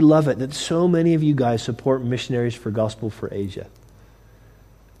absolutely love it that so many of you guys support Missionaries for Gospel for Asia.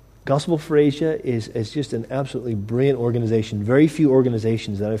 Gospel for Asia is just an absolutely brilliant organization. Very few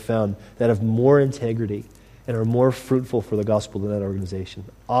organizations that I've found that have more integrity and are more fruitful for the gospel than that organization.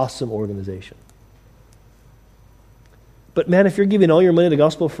 Awesome organization. But man, if you're giving all your money to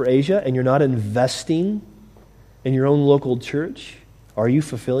Gospel for Asia and you're not investing in your own local church, are you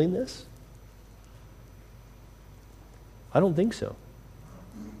fulfilling this? I don't think so.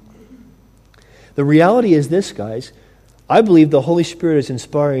 The reality is this, guys. I believe the Holy Spirit is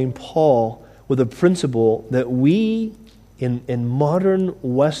inspiring Paul with a principle that we, in modern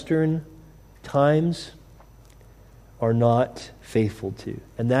Western times, are not faithful to.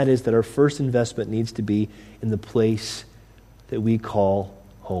 And that is that our first investment needs to be in the place that we call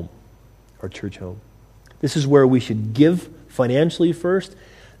home, our church home. This is where we should give financially first.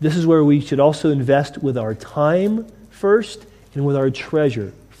 This is where we should also invest with our time first and with our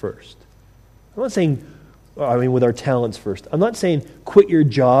treasure first. I'm not saying, with our talents first. I'm not saying quit your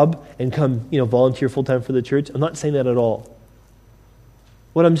job and come, volunteer full-time for the church. I'm not saying that at all.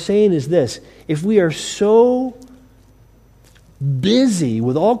 What I'm saying is this: if we are so busy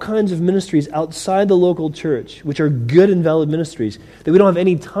with all kinds of ministries outside the local church, which are good and valid ministries, that we don't have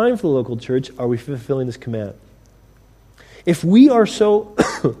any time for the local church, are we fulfilling this command? If we are so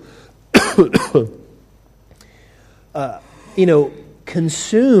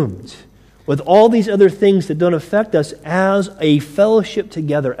consumed with all these other things that don't affect us as a fellowship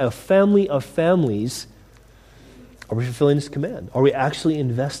together, a family of families, Are we fulfilling His command? Are we actually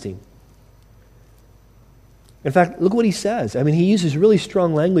investing? In fact, look what he says. I mean, he uses really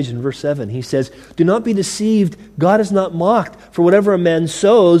strong language in verse 7. He says, "Do not be deceived. God is not mocked. For whatever a man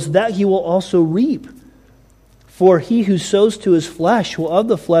sows, that he will also reap. For he who sows to his flesh will of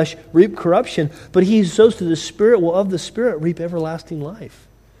the flesh reap corruption, but he who sows to the Spirit will of the Spirit reap everlasting life."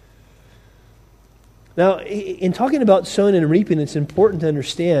 Now, in talking about sowing and reaping, it's important to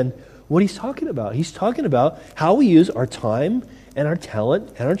understand what he's talking about. He's talking about how we use our time and our talent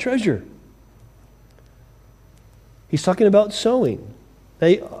and our treasure. He's talking about sowing.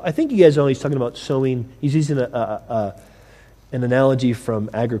 Now, I think you guys know he's talking about sowing. He's using an analogy from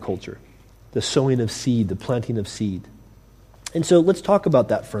agriculture, the sowing of seed, the planting of seed. And so let's talk about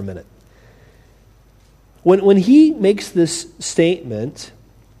that for a minute. When he makes this statement,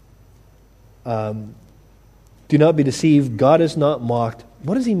 do not be deceived, God is not mocked,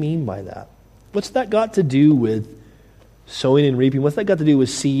 what does he mean by that? What's that got to do with sowing and reaping? What's that got to do with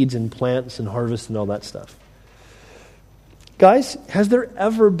seeds and plants and harvest and all that stuff? Guys, has there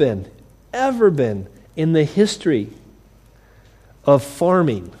ever been in the history of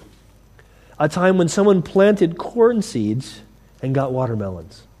farming a time when someone planted corn seeds and got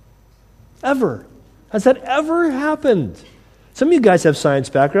watermelons? Ever? Has that ever happened? Some of you guys have science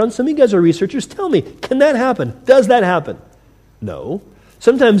backgrounds. Some of you guys are researchers. Tell me, can that happen? Does that happen? No.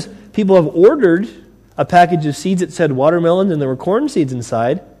 Sometimes people have ordered a package of seeds that said watermelon and there were corn seeds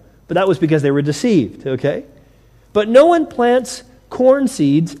inside, but that was because they were deceived, okay? But no one plants corn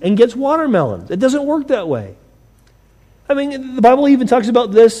seeds and gets watermelons. It doesn't work that way. I mean, the Bible even talks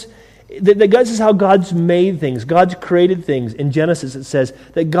about this, that this is how God's made things. God's created things. In Genesis it says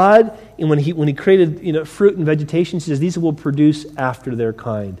that God, when he created fruit and vegetation, he says these will produce after their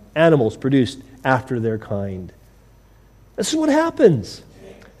kind. Animals produced after their kind. This is what happens.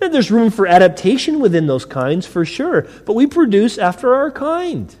 And there's room for adaptation within those kinds for sure, but we produce after our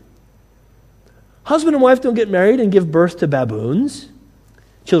kind. Husband and wife don't get married and give birth to baboons.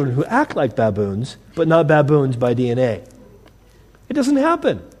 Children who act like baboons, but not baboons by DNA. It doesn't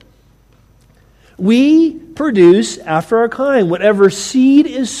happen. We produce after our kind. Whatever seed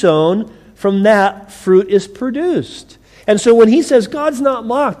is sown, from that fruit is produced. And so when he says God's not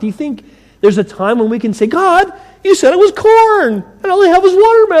mocked, do you think there's a time when we can say, God, you said it was corn, and all I have was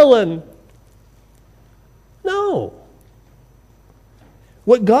watermelon? No.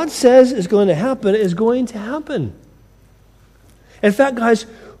 What God says is going to happen is going to happen. In fact, guys,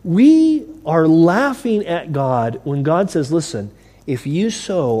 we are laughing at God when God says, listen, if you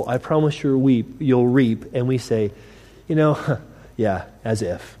sow, I promise you'll reap. And we say, yeah, as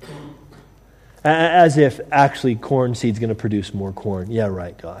if. As if actually corn seed's going to produce more corn. Yeah,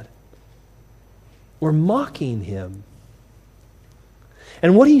 right, God. We're mocking him.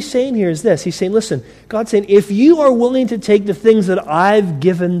 And what he's saying here is this. He's saying, listen, God's saying, if you are willing to take the things that I've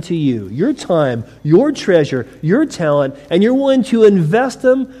given to you, your time, your treasure, your talent, and you're willing to invest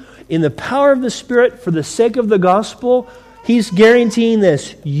them in the power of the Spirit for the sake of the gospel, he's guaranteeing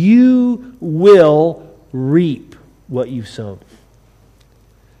this. You will reap what you've sown.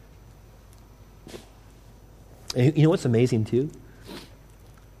 And you know what's amazing too?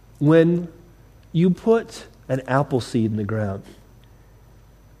 When you put an apple seed in the ground,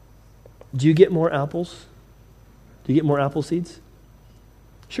 do you get more apples? Do you get more apple seeds?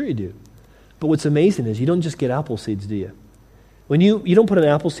 Sure you do. But what's amazing is you don't just get apple seeds, do you? When you don't put an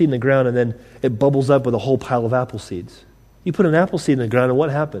apple seed in the ground and then it bubbles up with a whole pile of apple seeds. You put an apple seed in the ground and what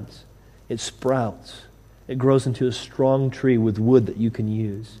happens? It sprouts. It grows into a strong tree with wood that you can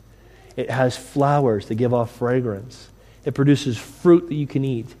use. It has flowers that give off fragrance. It produces fruit that you can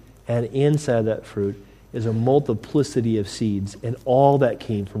eat. And inside that fruit is a multiplicity of seeds. And all that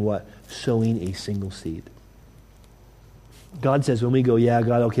came from what? Sowing a single seed. God says when we go, yeah,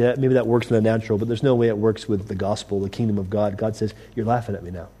 God, okay, maybe that works in the natural, but there's no way it works with the gospel, the kingdom of God. God says, you're laughing at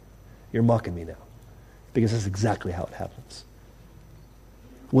me now. You're mocking me now. Because that's exactly how it happens.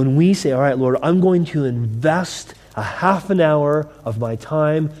 When we say, all right, Lord, I'm going to invest a half an hour of my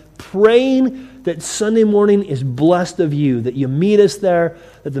time praying that Sunday morning is blessed of you, that you meet us there,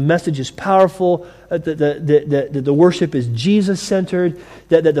 that the message is powerful, that the worship is Jesus-centered,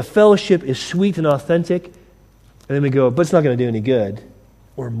 that the fellowship is sweet and authentic. And then we go, but it's not going to do any good.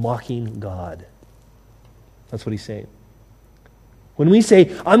 We're mocking God. That's what he's saying. When we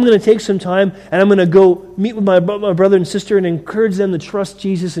say, I'm going to take some time and I'm going to go meet with my brother and sister and encourage them to trust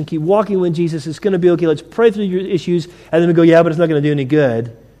Jesus and keep walking with Jesus, it's going to be okay, let's pray through your issues, and then we go, yeah, but it's not going to do any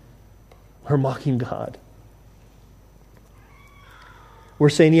good. We're mocking God. We're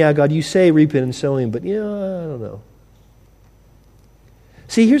saying, yeah, God, you say reaping and sowing, but I don't know.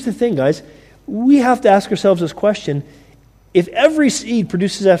 See, here's the thing, guys. we have to ask ourselves this question. If every seed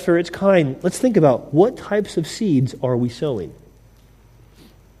produces after its kind, let's think about what types of seeds are we sowing?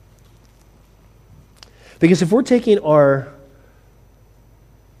 Because if we're taking the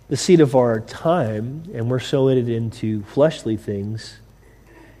seed of our time and we're sowing it into fleshly things,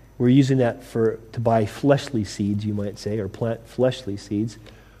 we're using that to buy fleshly seeds, you might say, or plant fleshly seeds.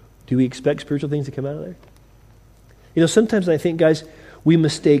 Do we expect spiritual things to come out of there? You know, sometimes I think, guys, we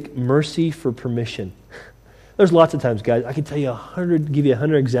mistake mercy for permission. There's lots of times, guys, I can tell you give you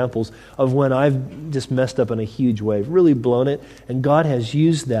 100 examples of when I've just messed up in a huge way, really blown it, and God has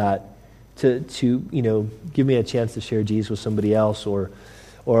used that to give me a chance to share Jesus with somebody else or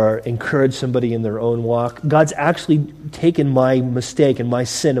encourage somebody in their own walk. God's actually taken my mistake and my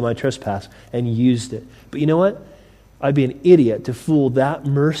sin and my trespass and used it. But you know what? I'd be an idiot to fool that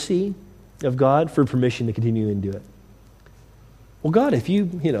mercy of God for permission to continue and do it. Well, God, if you're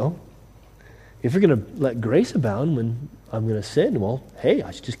going to let grace abound when I'm going to sin, well, hey,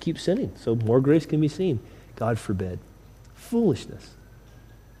 I should just keep sinning so more grace can be seen. God forbid. Foolishness.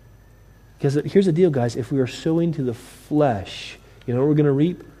 Because here's the deal, guys. If we are sowing to the flesh, you know what we're going to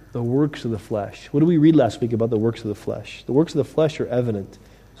reap? The works of the flesh. What did we read last week about the works of the flesh? The works of the flesh are evident.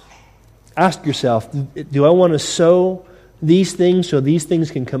 Ask yourself, do I want to sow these things so these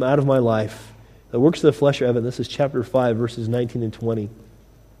things can come out of my life? The works of the flesh are evident. This is chapter 5, verses 19 and 20.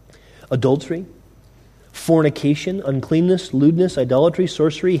 Adultery, fornication, uncleanness, lewdness, idolatry,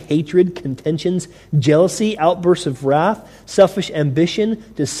 sorcery, hatred, contentions, jealousy, outbursts of wrath, selfish ambition,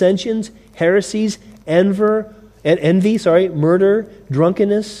 dissensions, heresies, envy, murder,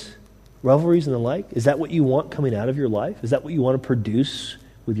 drunkenness, revelries, and the like. Is that what you want coming out of your life? Is that what you want to produce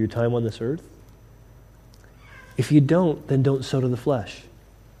with your time on this earth? If you don't, then don't sow to the flesh.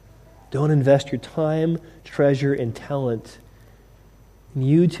 Don't invest your time, treasure, and talent in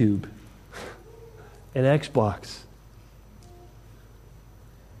YouTube and Xbox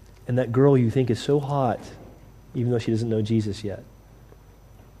and that girl you think is so hot, even though she doesn't know Jesus yet.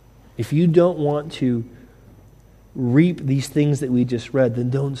 If you don't want to reap these things that we just read, then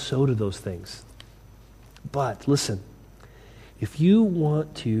don't sow to those things. But listen, if you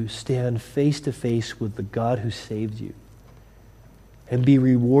want to stand face to face with the God who saved you and be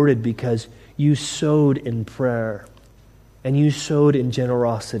rewarded because you sowed in prayer and you sowed in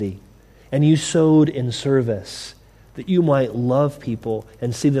generosity and you sowed in service, that you might love people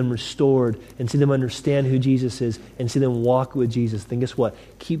and see them restored and see them understand who Jesus is and see them walk with Jesus, then guess what?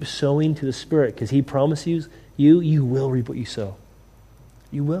 Keep sowing to the Spirit, because He promises you will reap what you sow.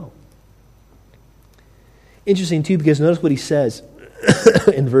 You will. Interesting too, because notice what He says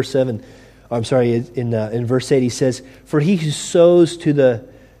in verse 7. In verse 8 He says, "For he who sows to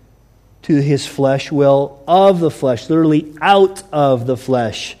his flesh will of the flesh," literally out of the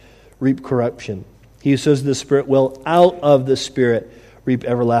flesh, "reap corruption. He who sows to the Spirit will out of the Spirit reap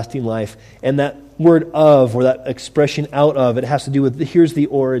everlasting life." And that word "of," or that expression "out of," it has to do with, here's the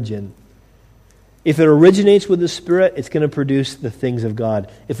origin. If it originates with the Spirit, it's going to produce the things of God.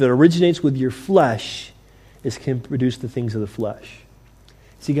 If it originates with your flesh, it's going to produce the things of the flesh.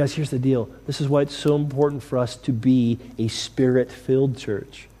 See, guys, here's the deal. This is why it's so important for us to be a Spirit-filled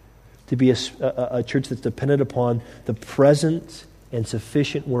church, to be a church that's dependent upon the present and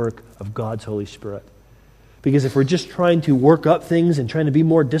sufficient work of God's Holy Spirit. Because if we're just trying to work up things and trying to be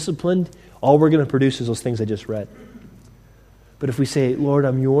more disciplined, all we're going to produce is those things I just read. But if we say, "Lord,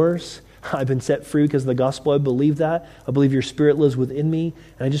 I'm yours. I've been set free because of the gospel. I believe that. I believe your Spirit lives within me.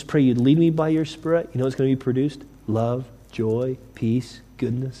 And I just pray you'd lead me by your Spirit," you know what's going to be produced? Love, joy, peace,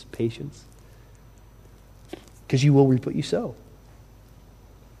 goodness, patience. Because you will reap what you sow.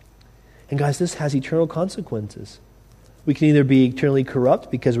 And guys, this has eternal consequences. We can either be eternally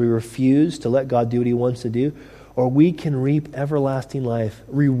corrupt because we refuse to let God do what He wants to do, or we can reap everlasting life,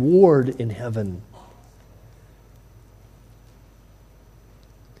 reward in heaven.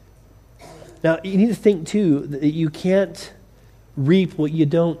 Now, you need to think, too, that you can't reap what you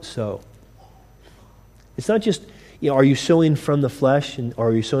don't sow. It's not just, are you sowing from the flesh, or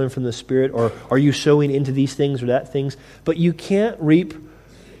are you sowing from the Spirit, or are you sowing into these things or that things? But you can't reap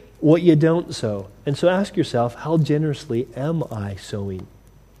what you don't sow. And so ask yourself, how generously am I sowing?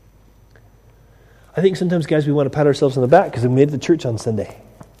 I think sometimes, guys, we want to pat ourselves on the back because we made it to church on Sunday.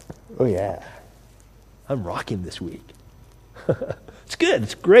 Oh, yeah. I'm rocking this week. It's good.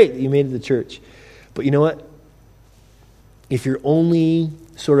 It's great that you made it to church. But you know what? If you're only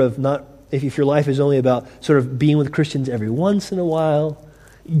if your life is only about sort of being with Christians every once in a while,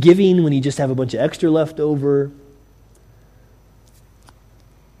 giving when you just have a bunch of extra left over,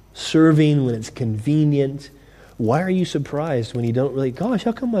 serving when it's convenient, Why are you surprised when you don't really, gosh,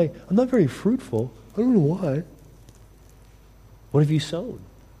 how come I'm not very fruitful? I don't know why. What have you sown?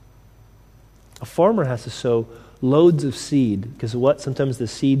 A farmer has to sow loads of seed, because what? Sometimes the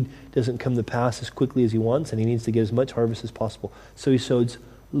seed doesn't come to pass as quickly as he wants, and he needs to get as much harvest as possible. So he sows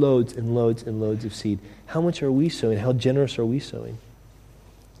loads and loads and loads of seed. How much are we sowing? How generous are we sowing?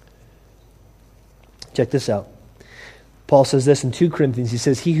 Check this out. Paul says this in 2 Corinthians. He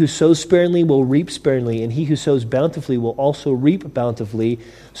says, he who sows sparingly will reap sparingly, and he who sows bountifully will also reap bountifully.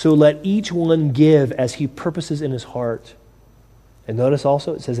 So let each one give as he purposes in his heart. And notice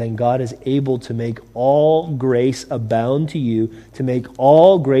also it says, and God is able to make all grace abound to you, to make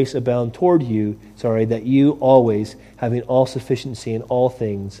all grace abound toward you, that you always, having all sufficiency in all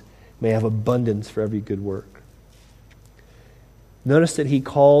things, may have abundance for every good work. Notice that he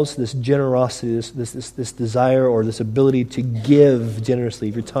calls this generosity, this desire or this ability to give generously,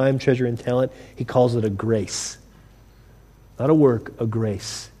 of your time, treasure, and talent, he calls it a grace. Not a work, a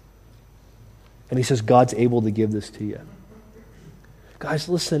grace. And he says God's able to give this to you. Guys,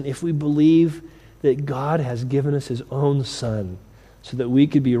 listen, if we believe that God has given us his own Son so that we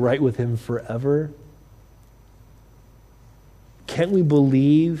could be right with him forever, can't we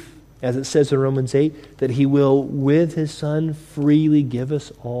believe, as it says in Romans 8, that he will, with his Son, freely give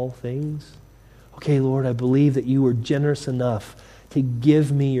us all things? Okay, Lord, I believe that you were generous enough to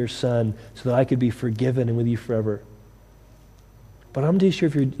give me your Son so that I could be forgiven and with you forever. But I'm not sure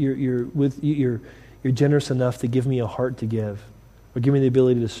if you're generous enough to give me a heart to give, or give me the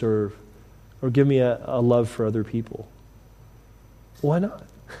ability to serve, or give me a love for other people. Why not?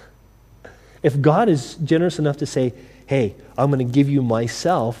 If God is generous enough to say, hey, I'm going to give you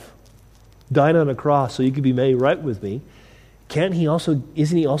myself, died on a cross so you could be made right with me, isn't he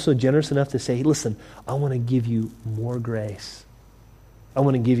also generous enough to say, hey, listen, I want to give you more grace. I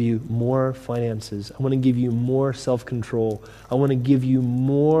want to give you more finances. I want to give you more self-control. I want to give you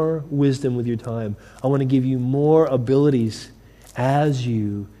more wisdom with your time. I want to give you more abilities as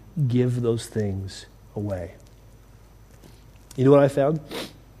you give those things away. You know what I found?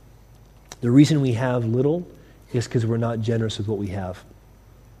 The reason we have little is because we're not generous with what we have.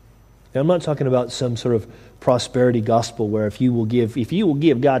 Now, I'm not talking about some sort of prosperity gospel where if you will give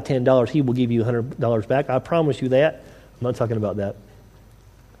God $10, he will give you $100 back. I promise you that. I'm not talking about that.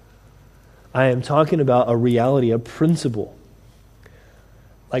 I am talking about a reality, a principle.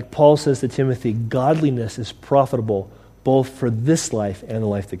 Like Paul says to Timothy, godliness is profitable both for this life and the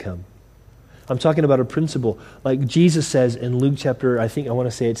life to come. I'm talking about a principle. Like Jesus says in Luke chapter, I want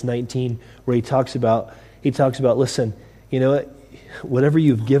to say it's 19, where he talks about, listen, you know what? Whatever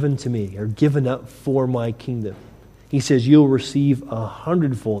you've given to me or given up for my kingdom, he says you'll receive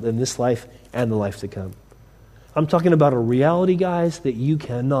 100-fold in this life and the life to come. I'm talking about a reality, guys, that you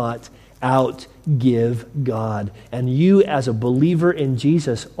cannot outgive God. And you as a believer in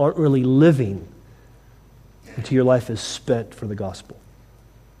Jesus aren't really living until your life is spent for the gospel.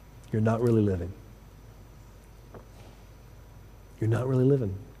 You're not really living. You're not really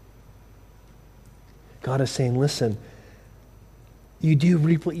living. God is saying, listen, you do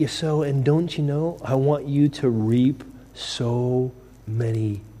reap what you sow, and don't you know, I want you to reap so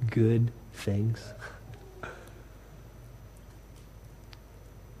many good things.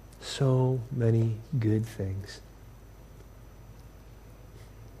 So many good things.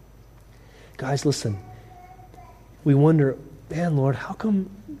 Guys, listen. We wonder, man, Lord, how come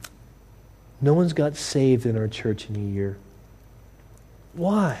no one's got saved in our church in a year?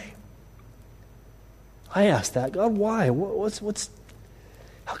 Why? I asked that. God, why?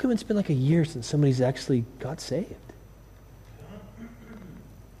 How come it's been like a year since somebody's actually got saved?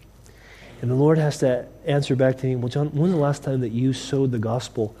 And the Lord has to answer back to me, well, John, when's the last time that you sowed the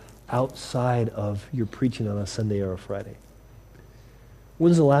gospel outside of your preaching on a Sunday or a Friday?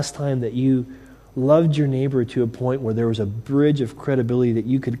 When's the last time that you loved your neighbor to a point where there was a bridge of credibility that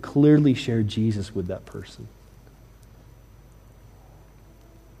you could clearly share Jesus with that person?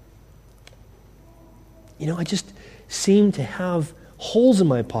 You know, I just seem to have holes in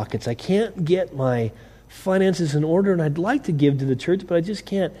my pockets. I can't get my finances in order, and I'd like to give to the church, but I just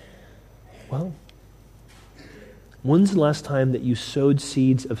can't. Well, when's the last time that you sowed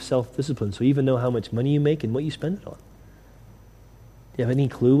seeds of self-discipline so you even know how much money you make and what you spend it on? Do you have any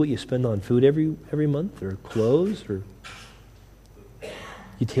clue what you spend on food every month, or clothes, or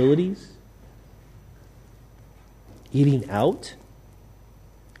utilities? Eating out?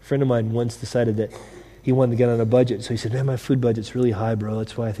 A friend of mine once decided that he wanted to get on a budget, so he said, man, my food budget's really high, bro.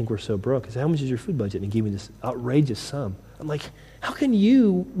 That's why I think we're so broke. I said, how much is your food budget? And he gave me this outrageous sum. I'm like, how can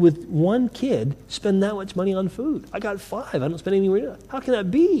you, with one kid, spend that much money on food? I got 5. I don't spend anywhere near that. How can that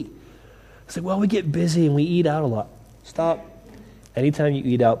be? It's like, well, we get busy and we eat out a lot. Stop. Anytime you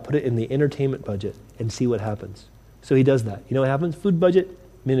eat out, put it in the entertainment budget and see what happens. So he does that. You know what happens? Food budget,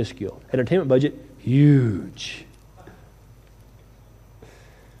 minuscule. Entertainment budget, huge.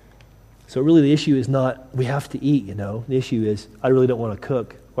 So really the issue is not, we have to eat, The issue is, I really don't want to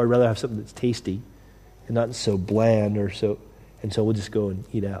cook, or I'd rather have something that's tasty and not so bland and so we'll just go and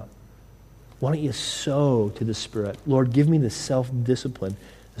eat out. Why don't you sow to the Spirit? Lord, give me the self-discipline,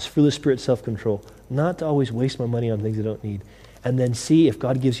 this fruit of the Spirit self-control, not to always waste my money on things I don't need. And then see if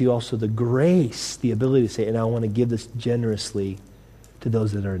God gives you also the grace, the ability to say, and I want to give this generously to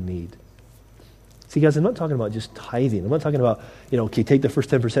those that are in need. See, guys, I'm not talking about just tithing. I'm not talking about, okay, take the first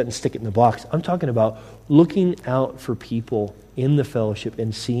 10% and stick it in the box. I'm talking about looking out for people in the fellowship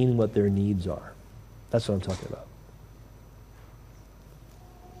and seeing what their needs are. That's what I'm talking about.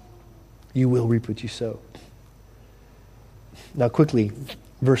 You will reap what you sow. Now quickly,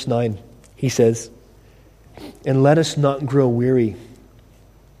 verse 9, he says, and let us not grow weary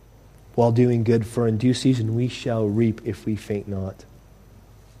while doing good, for in due season we shall reap if we faint not.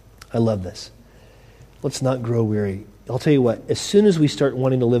 I love this. Let's not grow weary. I'll tell you what, as soon as we start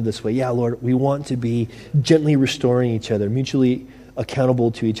wanting to live this way, Lord, we want to be gently restoring each other, mutually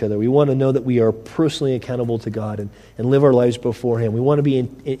accountable to each other. We want to know that we are personally accountable to God and live our lives before Him. We want to be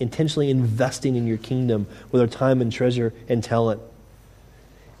intentionally investing in your kingdom with our time and treasure and talent.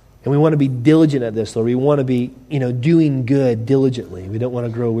 And we want to be diligent at this, Lord. We want to be, doing good diligently. We don't want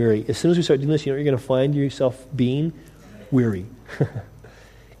to grow weary. As soon as we start doing this, you're going to find yourself being weary.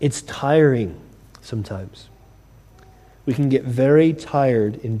 It's tiring sometimes. We can get very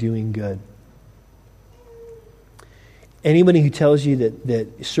tired in doing good. Anybody who tells you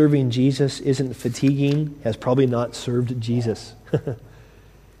that serving Jesus isn't fatiguing has probably not served Jesus.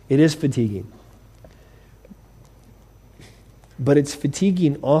 It is fatiguing. But it's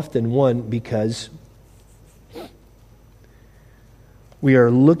fatiguing often, one, because we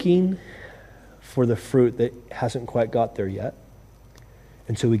are looking for the fruit that hasn't quite got there yet.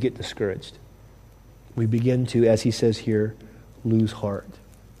 And so we get discouraged. We begin to, as he says here, lose heart.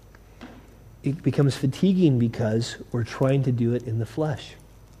 It becomes fatiguing because we're trying to do it in the flesh.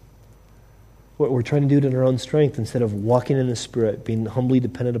 We're trying to do it in our own strength instead of walking in the Spirit, being humbly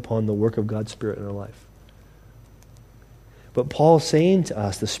dependent upon the work of God's Spirit in our life. But Paul's saying to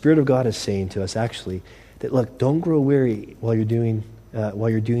us, the Spirit of God is saying to us actually, that look, don't grow weary while you're doing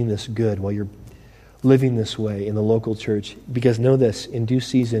this good, while you're living this way in the local church, because know this, in due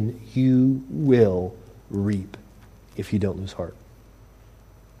season you will reap if you don't lose heart.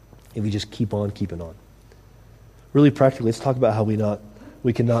 If you just keep on keeping on. Really practically, let's talk about how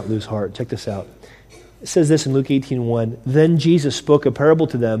we cannot lose heart. Check this out. It says this in Luke 18:1. Then Jesus spoke a parable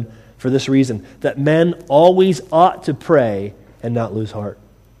to them for this reason, that men always ought to pray and not lose heart.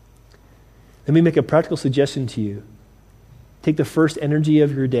 Let me make a practical suggestion to you. Take the first energy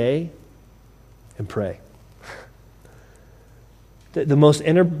of your day and pray. The most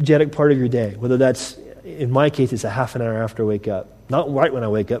energetic part of your day, whether that's, in my case, it's a half an hour after I wake up. Not right when I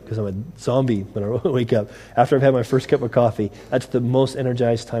wake up, because I'm a zombie when I wake up. After I've had my first cup of coffee, that's the most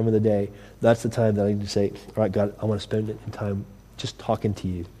energized time of the day. That's the time that I need to say, all right, God, I want to spend time just talking to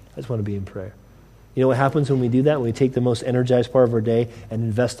you. I just want to be in prayer. You know what happens when we do that? When we take the most energized part of our day and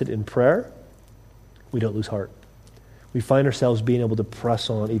invest it in prayer, we don't lose heart. We find ourselves being able to press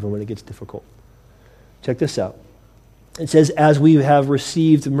on even when it gets difficult. Check this out. It says, as we have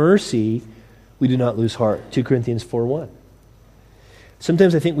received mercy, we do not lose heart. 2 Corinthians 4:1.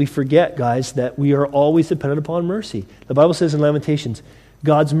 Sometimes I think we forget, guys, that we are always dependent upon mercy. The Bible says in Lamentations,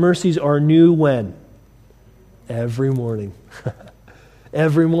 God's mercies are new when? Every morning.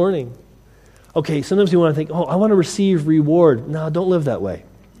 Every morning. Okay, sometimes we want to think, I want to receive reward. No, don't live that way.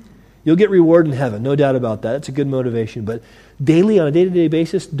 You'll get reward in heaven, no doubt about that. It's a good motivation. But daily, on a day-to-day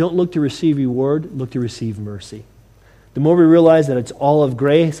basis, don't look to receive reward, look to receive mercy. The more we realize that it's all of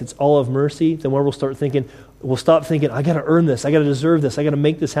grace, it's all of mercy, the more we'll stop thinking, I got to earn this, I got to deserve this, I got to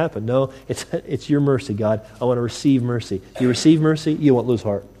make this happen. No, it's your mercy, God. I want to receive mercy. You receive mercy, you won't lose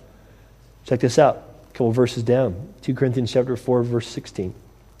heart. Check this out, a couple verses down. 2 Corinthians chapter 4, verse 16.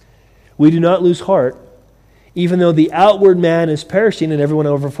 We do not lose heart, even though the outward man is perishing, and everyone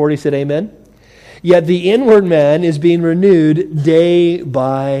over 40 said amen. Yet the inward man is being renewed day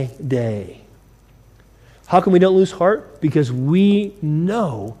by day. How come we don't lose heart? Because we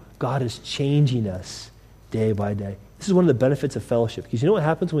know God is changing us day by day. This is one of the benefits of fellowship. Because you know what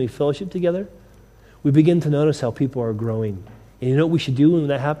happens when we fellowship together? We begin to notice how people are growing. And you know what we should do when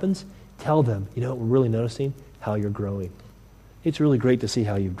that happens? Tell them, you know what we're really noticing? How you're growing. It's really great to see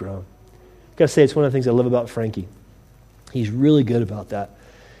how you've grown. I've got to say, it's one of the things I love about Frankie. He's really good about that.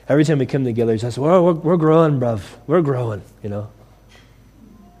 Every time we come together, he says, well, we're growing, bruv. We're growing, There's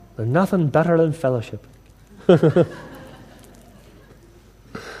nothing better than fellowship.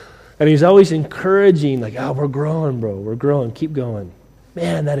 And he's always encouraging, like, we're growing, bro. We're growing. Keep going.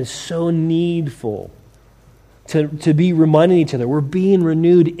 Man, that is so needful to be reminding each other. We're being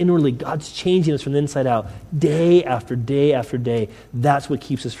renewed inwardly. God's changing us from the inside out day after day after day. That's what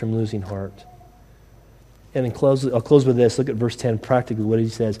keeps us from losing heart. And I'll close with this. Look at verse 10, practically what he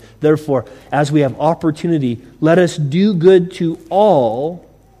says. Therefore, as we have opportunity, let us do good to all,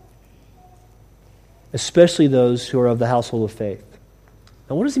 especially those who are of the household of faith.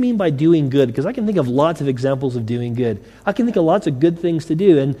 Now, what does he mean by doing good? Because I can think of lots of examples of doing good. I can think of lots of good things to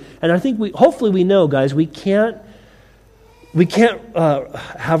do. And I think hopefully we know, guys, we can't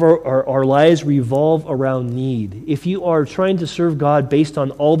have our lives revolve around need. If you are trying to serve God based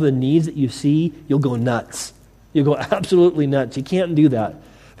on all the needs that you see, you'll go nuts. You'll go absolutely nuts. You can't do that.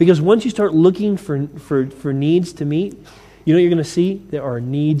 Because once you start looking for needs to meet, you know what you're going to see? There are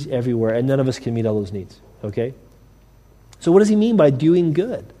needs everywhere, and none of us can meet all those needs. Okay? So what does he mean by doing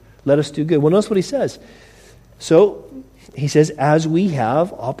good? Let us do good. Well, notice what he says. So he says, as we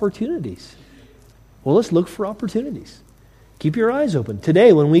have opportunities. Well, let's look for opportunities. Keep your eyes open.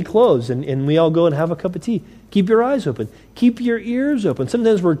 Today, when we close and we all go and have a cup of tea, keep your eyes open. Keep your ears open.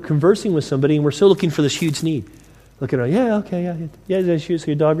 Sometimes we're conversing with somebody and we're still looking for this huge need. Looking around, so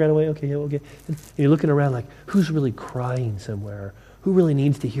your dog ran away, okay. And you're looking around like, who's really crying somewhere? Who really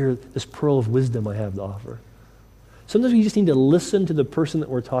needs to hear this pearl of wisdom I have to offer? Sometimes we just need to listen to the person that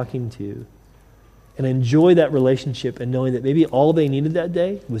we're talking to and enjoy that relationship and knowing that maybe all they needed that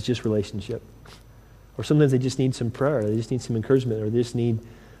day was just relationship. Or sometimes they just need some prayer, they just need some encouragement, or they just need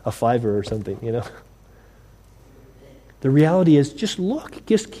a $5 or something, The reality is just look,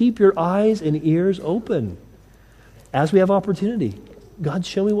 just keep your eyes and ears open as we have opportunity. God,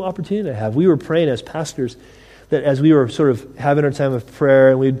 show me what opportunity I have. We were praying as pastors that as we were sort of having our time of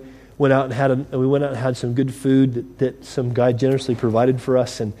prayer and we went out and had some good food that some guy generously provided for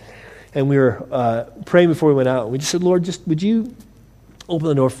us, and we were praying before we went out. We just said, Lord, would you open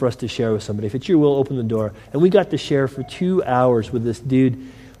the door for us to share with somebody? If it's your will, open the door. And we got to share for 2 hours with this dude,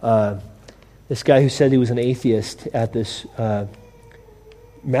 this guy who said he was an atheist at this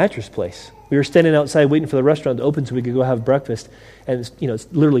mattress place. We were standing outside waiting for the restaurant to open so we could go have breakfast, and it's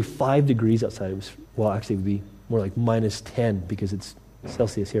literally 5 degrees outside. It would be more like -10 because it's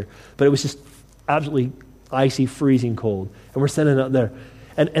Celsius here. But it was just absolutely icy, freezing cold. And we're standing out there.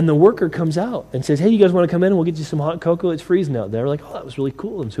 And the worker comes out and says, hey, you guys want to come in and we'll get you some hot cocoa? It's freezing out there. We're like, oh, that was really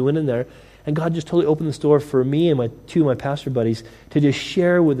cool. And so we went in there, and God just totally opened this door for me and two of my pastor buddies to just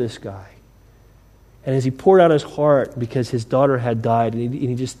share with this guy. And as he poured out his heart because his daughter had died, and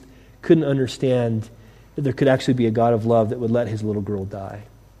he just couldn't understand that there could actually be a God of love that would let his little girl die.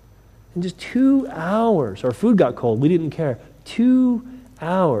 In just 2 hours, our food got cold. We didn't care. 2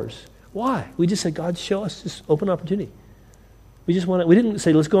 hours. Why? We just said, God, show us this open opportunity. We didn't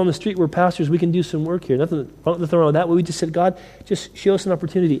say, let's go on the street, we're pastors, we can do some work here. Nothing wrong with that. We just said, God, just show us an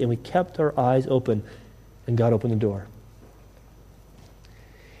opportunity. And we kept our eyes open, and God opened the door.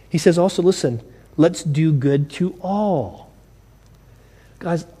 He says also, listen, let's do good to all.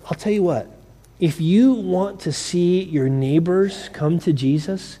 Guys, I'll tell you what, if you want to see your neighbors come to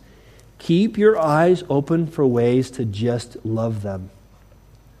Jesus, keep your eyes open for ways to just love them.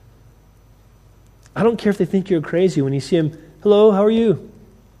 I don't care if they think you're crazy when you see them. Hello, how are you?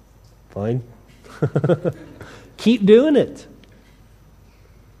 Fine. Keep doing it.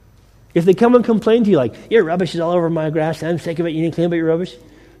 If they come and complain to you like, your rubbish is all over my grass, I'm sick of it, you need to clean up your rubbish.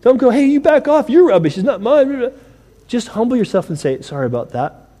 Don't go, hey, you back off, your rubbish is not mine. Just humble yourself and say, sorry about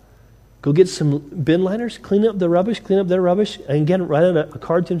that. Go get some bin liners, clean up their rubbish, and again, write out a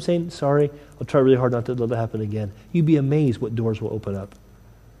card to them saying, sorry, I'll try really hard not to let that happen again. You'd be amazed what doors will open up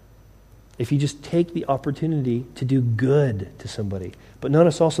if you just take the opportunity to do good to somebody. But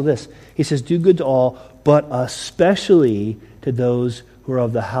notice also this. He says, do good to all, but especially to those who are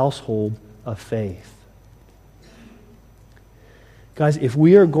of the household of faith. Guys, if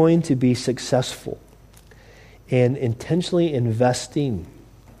we are going to be successful in intentionally investing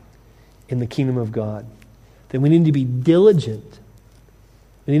in the kingdom of God, then we need to be diligent.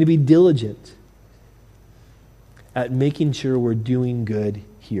 We need to be diligent at making sure we're doing good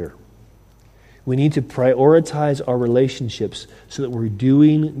here. We need to prioritize our relationships so that we're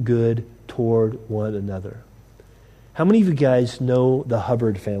doing good toward one another. How many of you guys know the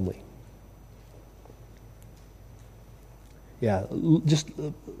Hubbard family? Yeah,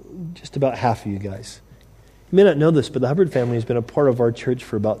 just about half of you guys. You may not know this, but the Hubbard family has been a part of our church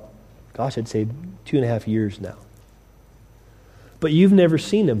for about, I'd say 2.5 years now. But you've never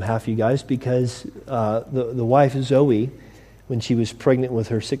seen him, half you guys, because the wife, Zoe, when she was pregnant with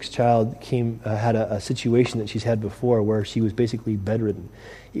her sixth child, had a situation that she's had before where she was basically bedridden.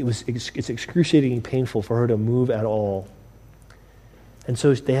 It's excruciatingly painful for her to move at all. And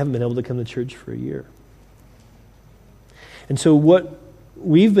so they haven't been able to come to church for a year. And so what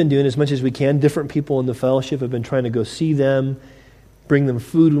we've been doing as much as we can, different people in the fellowship have been trying to go see them, bring them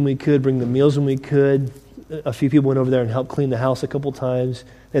food when we could, bring them meals when we could. A few people went over there and helped clean the house a couple times.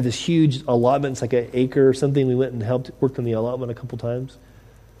 They had this huge allotment, it's like an acre or something. We went and worked on the allotment a couple times.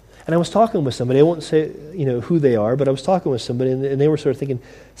 And I was talking with somebody, I won't say who they are, but I was talking with somebody, and they were sort of thinking,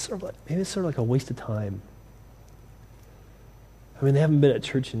 maybe it's sort of like a waste of time. I mean, they haven't been at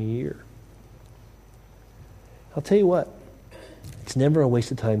church in a year. I'll tell you what, it's never a waste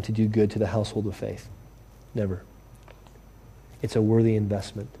of time to do good to the household of faith. Never. It's a worthy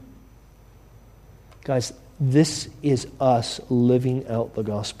investment. Guys, this is us living out the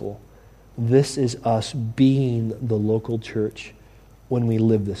gospel. This is us being the local church when we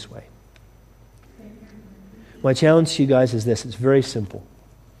live this way. My challenge to you guys is this. It's very simple.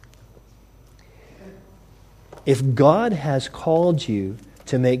 If God has called you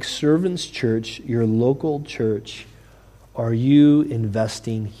to make Servants Church your local church, are you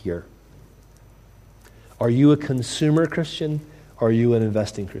investing here? Are you a consumer Christian? Or are you an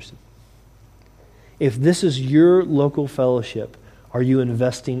investing Christian? If this is your local fellowship, are you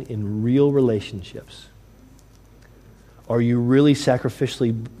investing in real relationships? Are you really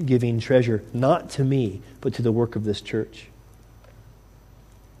sacrificially giving treasure, not to me, but to the work of this church?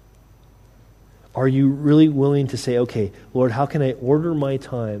 Are you really willing to say, okay, Lord, how can I order my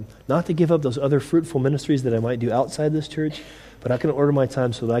time, not to give up those other fruitful ministries that I might do outside this church, but how can I order my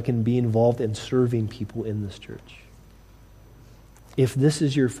time so that I can be involved in serving people in this church? If this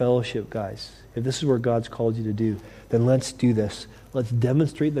is your fellowship, guys, if this is where God's called you to do, then let's do this. Let's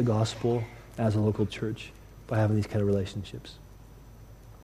demonstrate the gospel as a local church by having these kind of relationships.